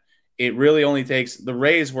said, it really only takes the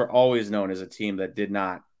Rays were always known as a team that did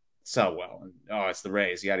not sell well. And, oh, it's the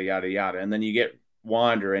Rays, yada, yada, yada. And then you get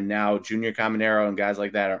Wander and now Junior Caminero and guys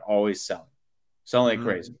like that are always selling like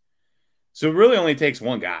crazy. So it really only takes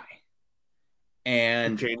one guy.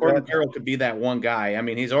 And Corbin Carroll could be that one guy. I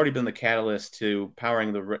mean, he's already been the catalyst to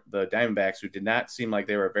powering the Diamondbacks, who did not seem like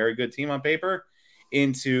they were a very good team on paper,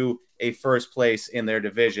 into a first place in their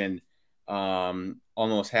division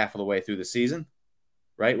almost half of the way through the season,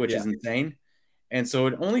 right? Which is insane. And so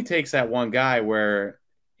it only takes that one guy where,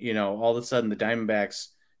 all of a sudden the Diamondbacks,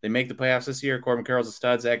 they make the playoffs this year. Corbin Carroll's a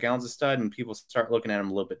stud, Zach Allen's a stud, and people start looking at him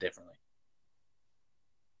a little bit differently.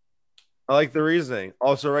 I like the reasoning.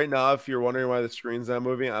 Also, right now, if you're wondering why the screen's not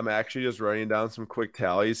moving, I'm actually just writing down some quick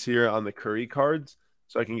tallies here on the Curry cards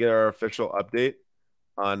so I can get our official update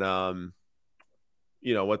on,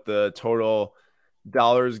 what the total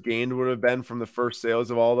dollars gained would have been from the first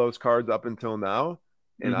sales of all those cards up until now.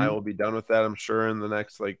 And I will be done with that, I'm sure, in the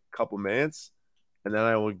next couple minutes. And then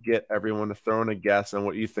I will get everyone to throw in a guess on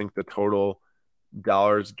what you think the total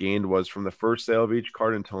dollars gained was from the first sale of each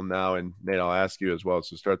card until now. And Nate, I'll ask you as well.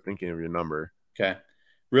 So start thinking of your number. Okay.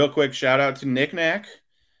 Real quick shout out to Nick Knack.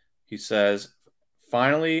 He says,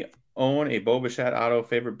 finally own a Bo Bichette auto.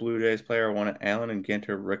 Favorite Blue Jays player won an Allen and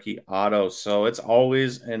Ginter rookie auto. So it's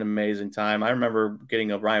always an amazing time. I remember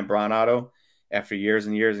getting a Ryan Braun auto after years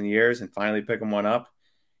and years and years and finally picking one up.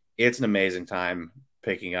 It's an amazing time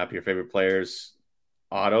picking up your favorite player's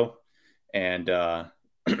auto. And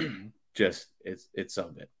just it's so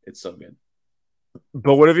good. It's so good.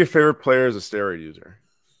 But what if your favorite player is a steroid user?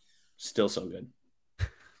 Still so good.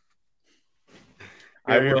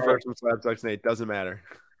 I will first from Slab Sucks Nate. Doesn't matter.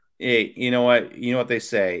 Hey, you know what? You know what they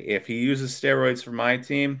say. If he uses steroids for my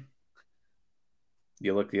team,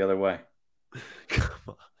 you look the other way. Come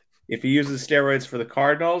on. If he uses steroids for the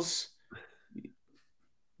Cardinals,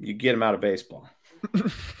 you get him out of baseball.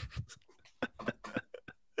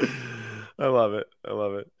 I love it. I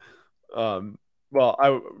love it. Um, well,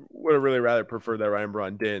 I would have really rather preferred that Ryan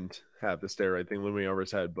Braun didn't have the steroid thing looming over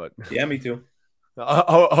his head, but Yeah, me too.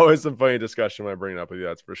 always some funny discussion when I bring it up with you.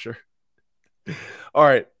 That's for sure. All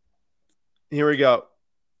right, here we go.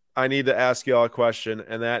 I need to ask you all a question,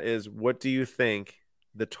 and that is, what do you think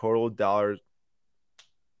the total dollars?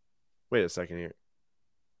 Wait a second here.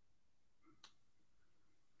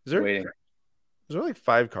 Is there Waiting. is there like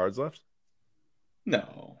 5 cards left?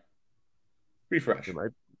 No. There Refresh.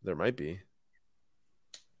 might there might be.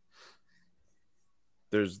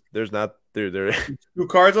 There's not there. 2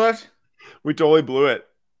 cards left? We totally blew it.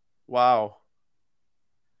 Wow.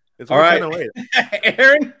 It's All only right. 10:08.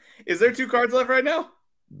 Aaron, is there 2 cards left right now?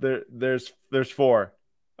 There's 4.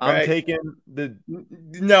 All I'm right. taking the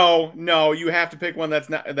No, no, you have to pick one that's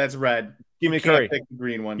red. give You me can't Curry. pick the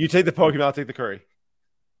green one. You take the Pokemon, I'll take the Curry.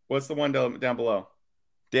 What's the one down below?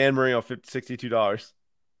 Dan Marino, $62.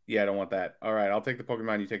 Yeah, I don't want that. All right, I'll take the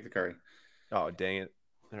Pokemon. You take the Curry. Oh, dang it.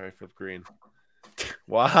 All right, flip green.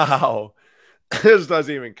 Wow. This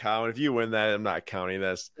doesn't even count. If you win that, I'm not counting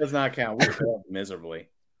this. Does not count. We failed miserably.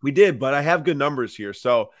 We did, but I have good numbers here.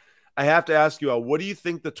 So I have to ask you all, what do you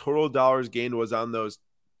think the total dollars gained was on those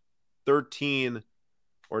 13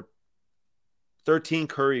 or 13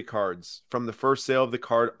 Curry cards from the first sale of the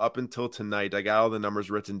card up until tonight? I got all the numbers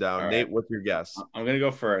written down. All right. Nate, what's your guess? I'm gonna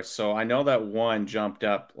go first. So I know that one jumped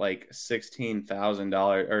up like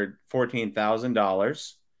 $16,000 or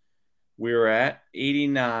 $14,000. We were at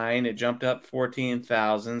 89. It jumped up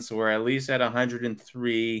 14,000. So we're at least at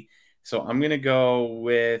 103. So I'm gonna go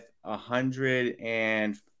with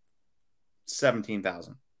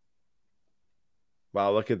 117,000.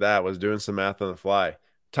 Wow, look at that. I was doing some math on the fly.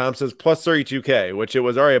 Tom says plus 32K, which it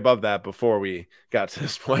was already above that before we got to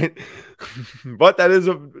this point. But that is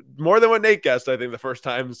more than what Nate guessed, I think, the first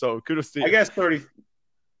time. So kudos to you. I guess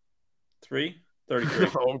 33.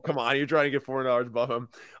 Oh, come on. You're trying to get $400 above him.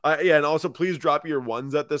 Yeah, and also please drop your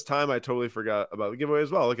ones at this time. I totally forgot about the giveaway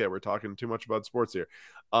as well. Okay, we're talking too much about sports here.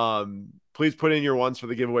 Please put in your ones for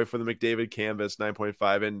the giveaway for the McDavid Canvas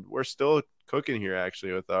 9.5. And we're still cooking here,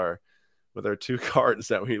 actually, with our 2 cards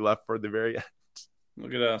that we left for the very end.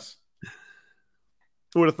 Look at us.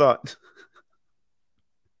 Who would have thought?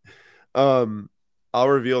 I'll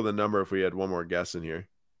reveal the number if we had one more guess in here.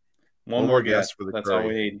 One more guess for the That's Curry. all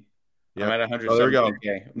we need. Yep. I'm at Oh, there we go.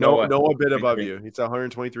 117K. No bid above you. It's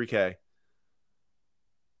 123K.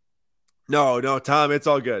 No, Tom, it's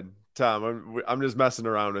all good. Tom, I'm just messing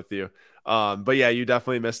around with you. But yeah, you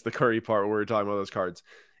definitely missed the Curry part where we were talking about those cards.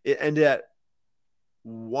 It ended at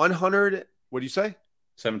 100. What do you say?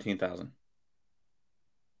 17,000.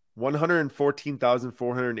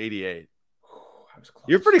 114,488. I was close.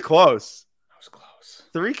 You're pretty close. I was close.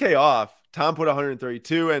 3K off. Tom put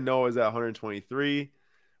 132 and Noah is at 123.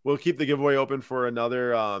 We'll keep the giveaway open for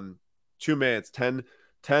another 2 minutes, 10,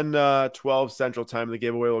 12 Central Time. The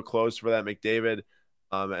giveaway will close for that McDavid.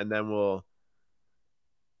 And then we'll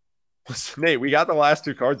Nate, we got the last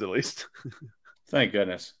 2 cards at least. Thank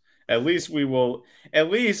goodness. At least when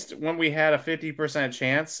we had a 50%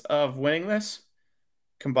 chance of winning this,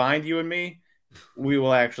 combined you and me,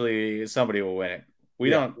 somebody will win it.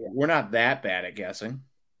 We're not that bad at guessing.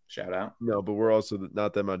 Shout out. No, but we're also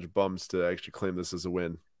not that much bums to actually claim this as a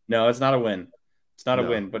win. No, it's not a win. It's not a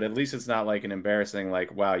win, but at least it's not like an embarrassing,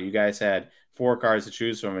 like, wow, you guys had 4 cards to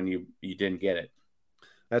choose from and you didn't get it.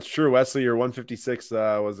 That's true. Wesley, your 156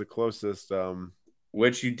 was the closest.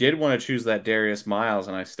 Which you did want to choose that Darius Miles,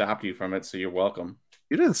 and I stopped you from it, so you're welcome.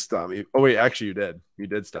 You didn't stop me. Oh, wait, actually, you did. You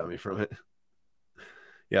did stop me from it.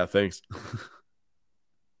 Yeah, thanks. Are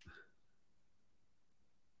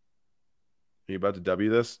you about to W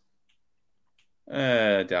this?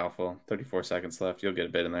 Doubtful. 34 seconds left. You'll get a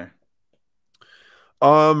bit in there.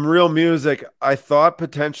 Real music. I thought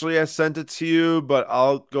potentially I sent it to you, but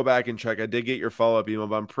I'll go back and check. I did get your follow-up email,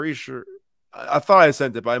 but I'm pretty sure I thought I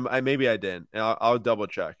sent it, but maybe I didn't. And I'll double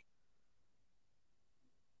check.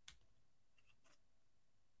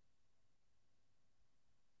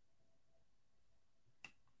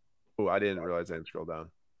 Oh, I didn't realize I didn't scroll down.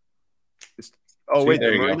 Wait,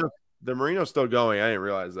 the Marino's still going. I didn't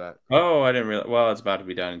realize that. Oh, I didn't realize. Well, it's about to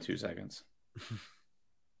be done in 2 seconds.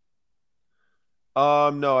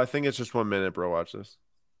 No, I think it's just 1 minute, bro. Watch this.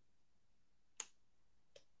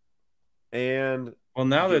 And well,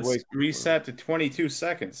 now that's reset to 22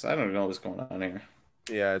 seconds. I don't know what's going on here.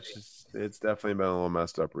 Yeah, it's definitely been a little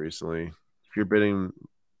messed up recently. If you're bidding,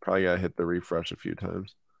 probably gotta hit the refresh a few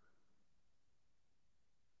times.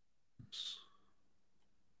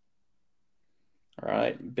 All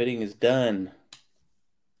right, bidding is done.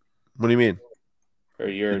 What do you mean? Or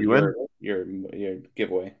your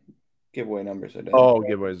giveaway. giveaway numbers are done. Oh,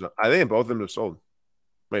 giveaways. I think both of them have sold.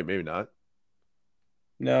 Wait, maybe not.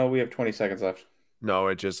 No, we have 20 seconds left. No,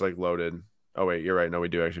 it just like loaded. Oh wait, you're right. No, we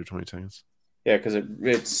do actually have 20 seconds. Yeah,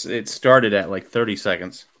 because it started at like 30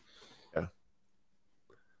 seconds. Yeah.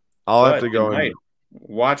 I'll have But to go and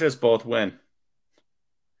watch us both win.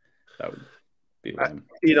 That would be lame.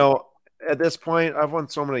 you know, at this point, I've won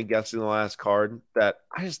so many guesses in the last card that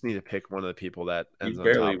I just need to pick one of the people that ends You on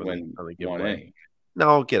barely top of win the one giveaway. any.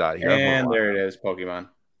 No, get out of here. I've won a And lot. there it is, Pokemon.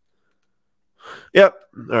 Yep.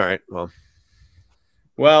 All right.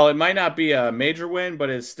 Well, it might not be a major win,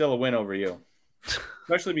 but it's still a win over you.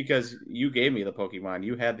 Especially because you gave me the Pokemon.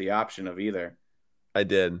 You had the option of either. I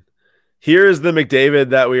did. Here's the McDavid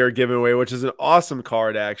that we are giving away, which is an awesome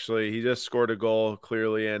card, actually. He just scored a goal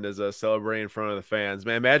clearly and is celebrating in front of the fans.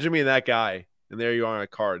 Man, imagine being that guy, and there you are on a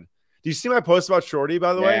card. Do you see my post about Shorty,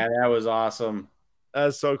 by the way? Yeah, that was awesome.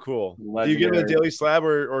 That's so cool. Legendary. Do you give him a daily slab,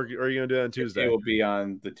 or are you going to do that on Tuesday? It will be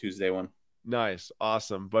on the Tuesday one. Nice.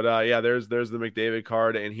 Awesome. But yeah, there's the McDavid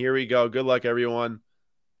card, and here we go. Good luck, everyone.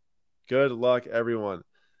 Good luck, everyone.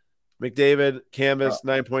 McDavid, canvas,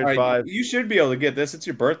 9.5. Right, you should be able to get this. It's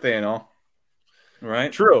your birthday and all.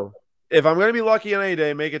 Right? True. If I'm going to be lucky on any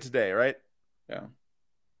day, make it today, right? Yeah.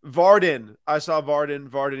 Varden. I saw Varden.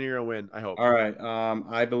 Varden, you're going to win, I hope. All right.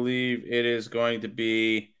 I believe it is going to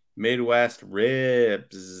be Midwest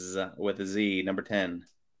Ribs with a Z, number 10.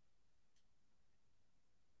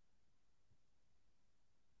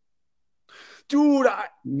 Dude,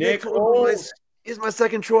 Nick Foles is my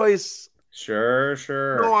second choice. Sure.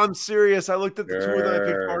 No, I'm serious. I looked at the two and I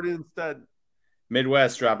picked Varden instead.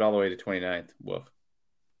 Midwest dropped all the way to 29th. Woof.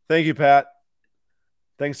 Thank you, Pat.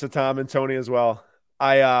 Thanks to Tom and Tony as well.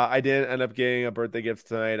 I didn't end up getting a birthday gift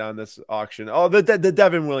tonight on this auction. Oh, the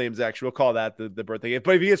Devin Williams, actually. We'll call that the birthday gift.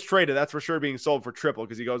 But if he gets traded, that's for sure being sold for triple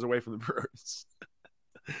because he goes away from the Brewers.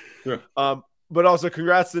 Sure. But also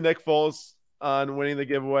congrats to Nick Foles on winning the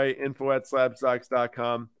giveaway.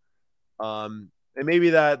 info@slabstocks.com. And maybe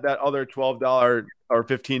that other $12 or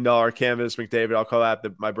 $15 canvas McDavid, I'll call that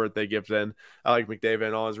my birthday gift then. I like McDavid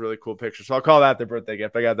and all his really cool pictures. So I'll call that the birthday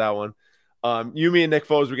gift. I got that one. You, me, and Nick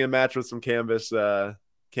Foles, we can match with some canvas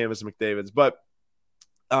McDavids. But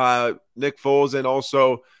Nick Foles and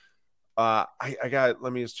also I got,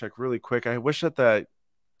 let me just check really quick. I wish that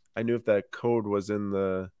I knew if that code was in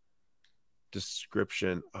the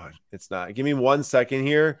description. Oh, it's not. Give me 1 second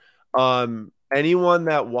here. Anyone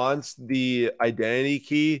that wants the identity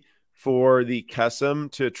key for the Kesem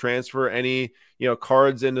to transfer any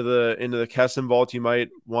cards into the Kesem vault you might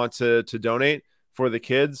want to donate for the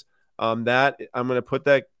kids, that I'm going to put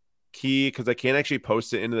that key because I can't actually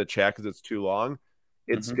post it into the chat because it's too long.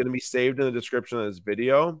 It's going to be saved in the description of this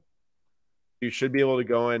video. You should be able to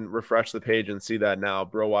go and refresh the page and see that now.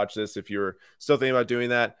 Bro, watch this if you're still thinking about doing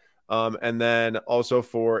that. And then also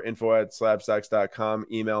for info@slabstocks.com,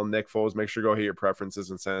 email Nick Foles. Make sure to go hit your preferences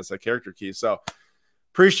and send us a character key. So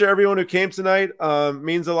appreciate everyone who came tonight.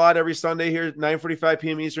 Means a lot every Sunday here, 9:45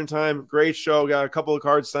 p.m. Eastern time. Great show. Got a couple of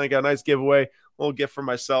cards tonight. Got a nice giveaway. A little gift for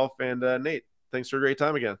myself and Nate. Thanks for a great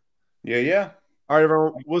time again. Yeah. All right,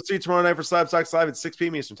 everyone. We'll see you tomorrow night for Slab Stocks Live at 6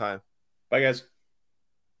 p.m. Eastern time. Bye, guys.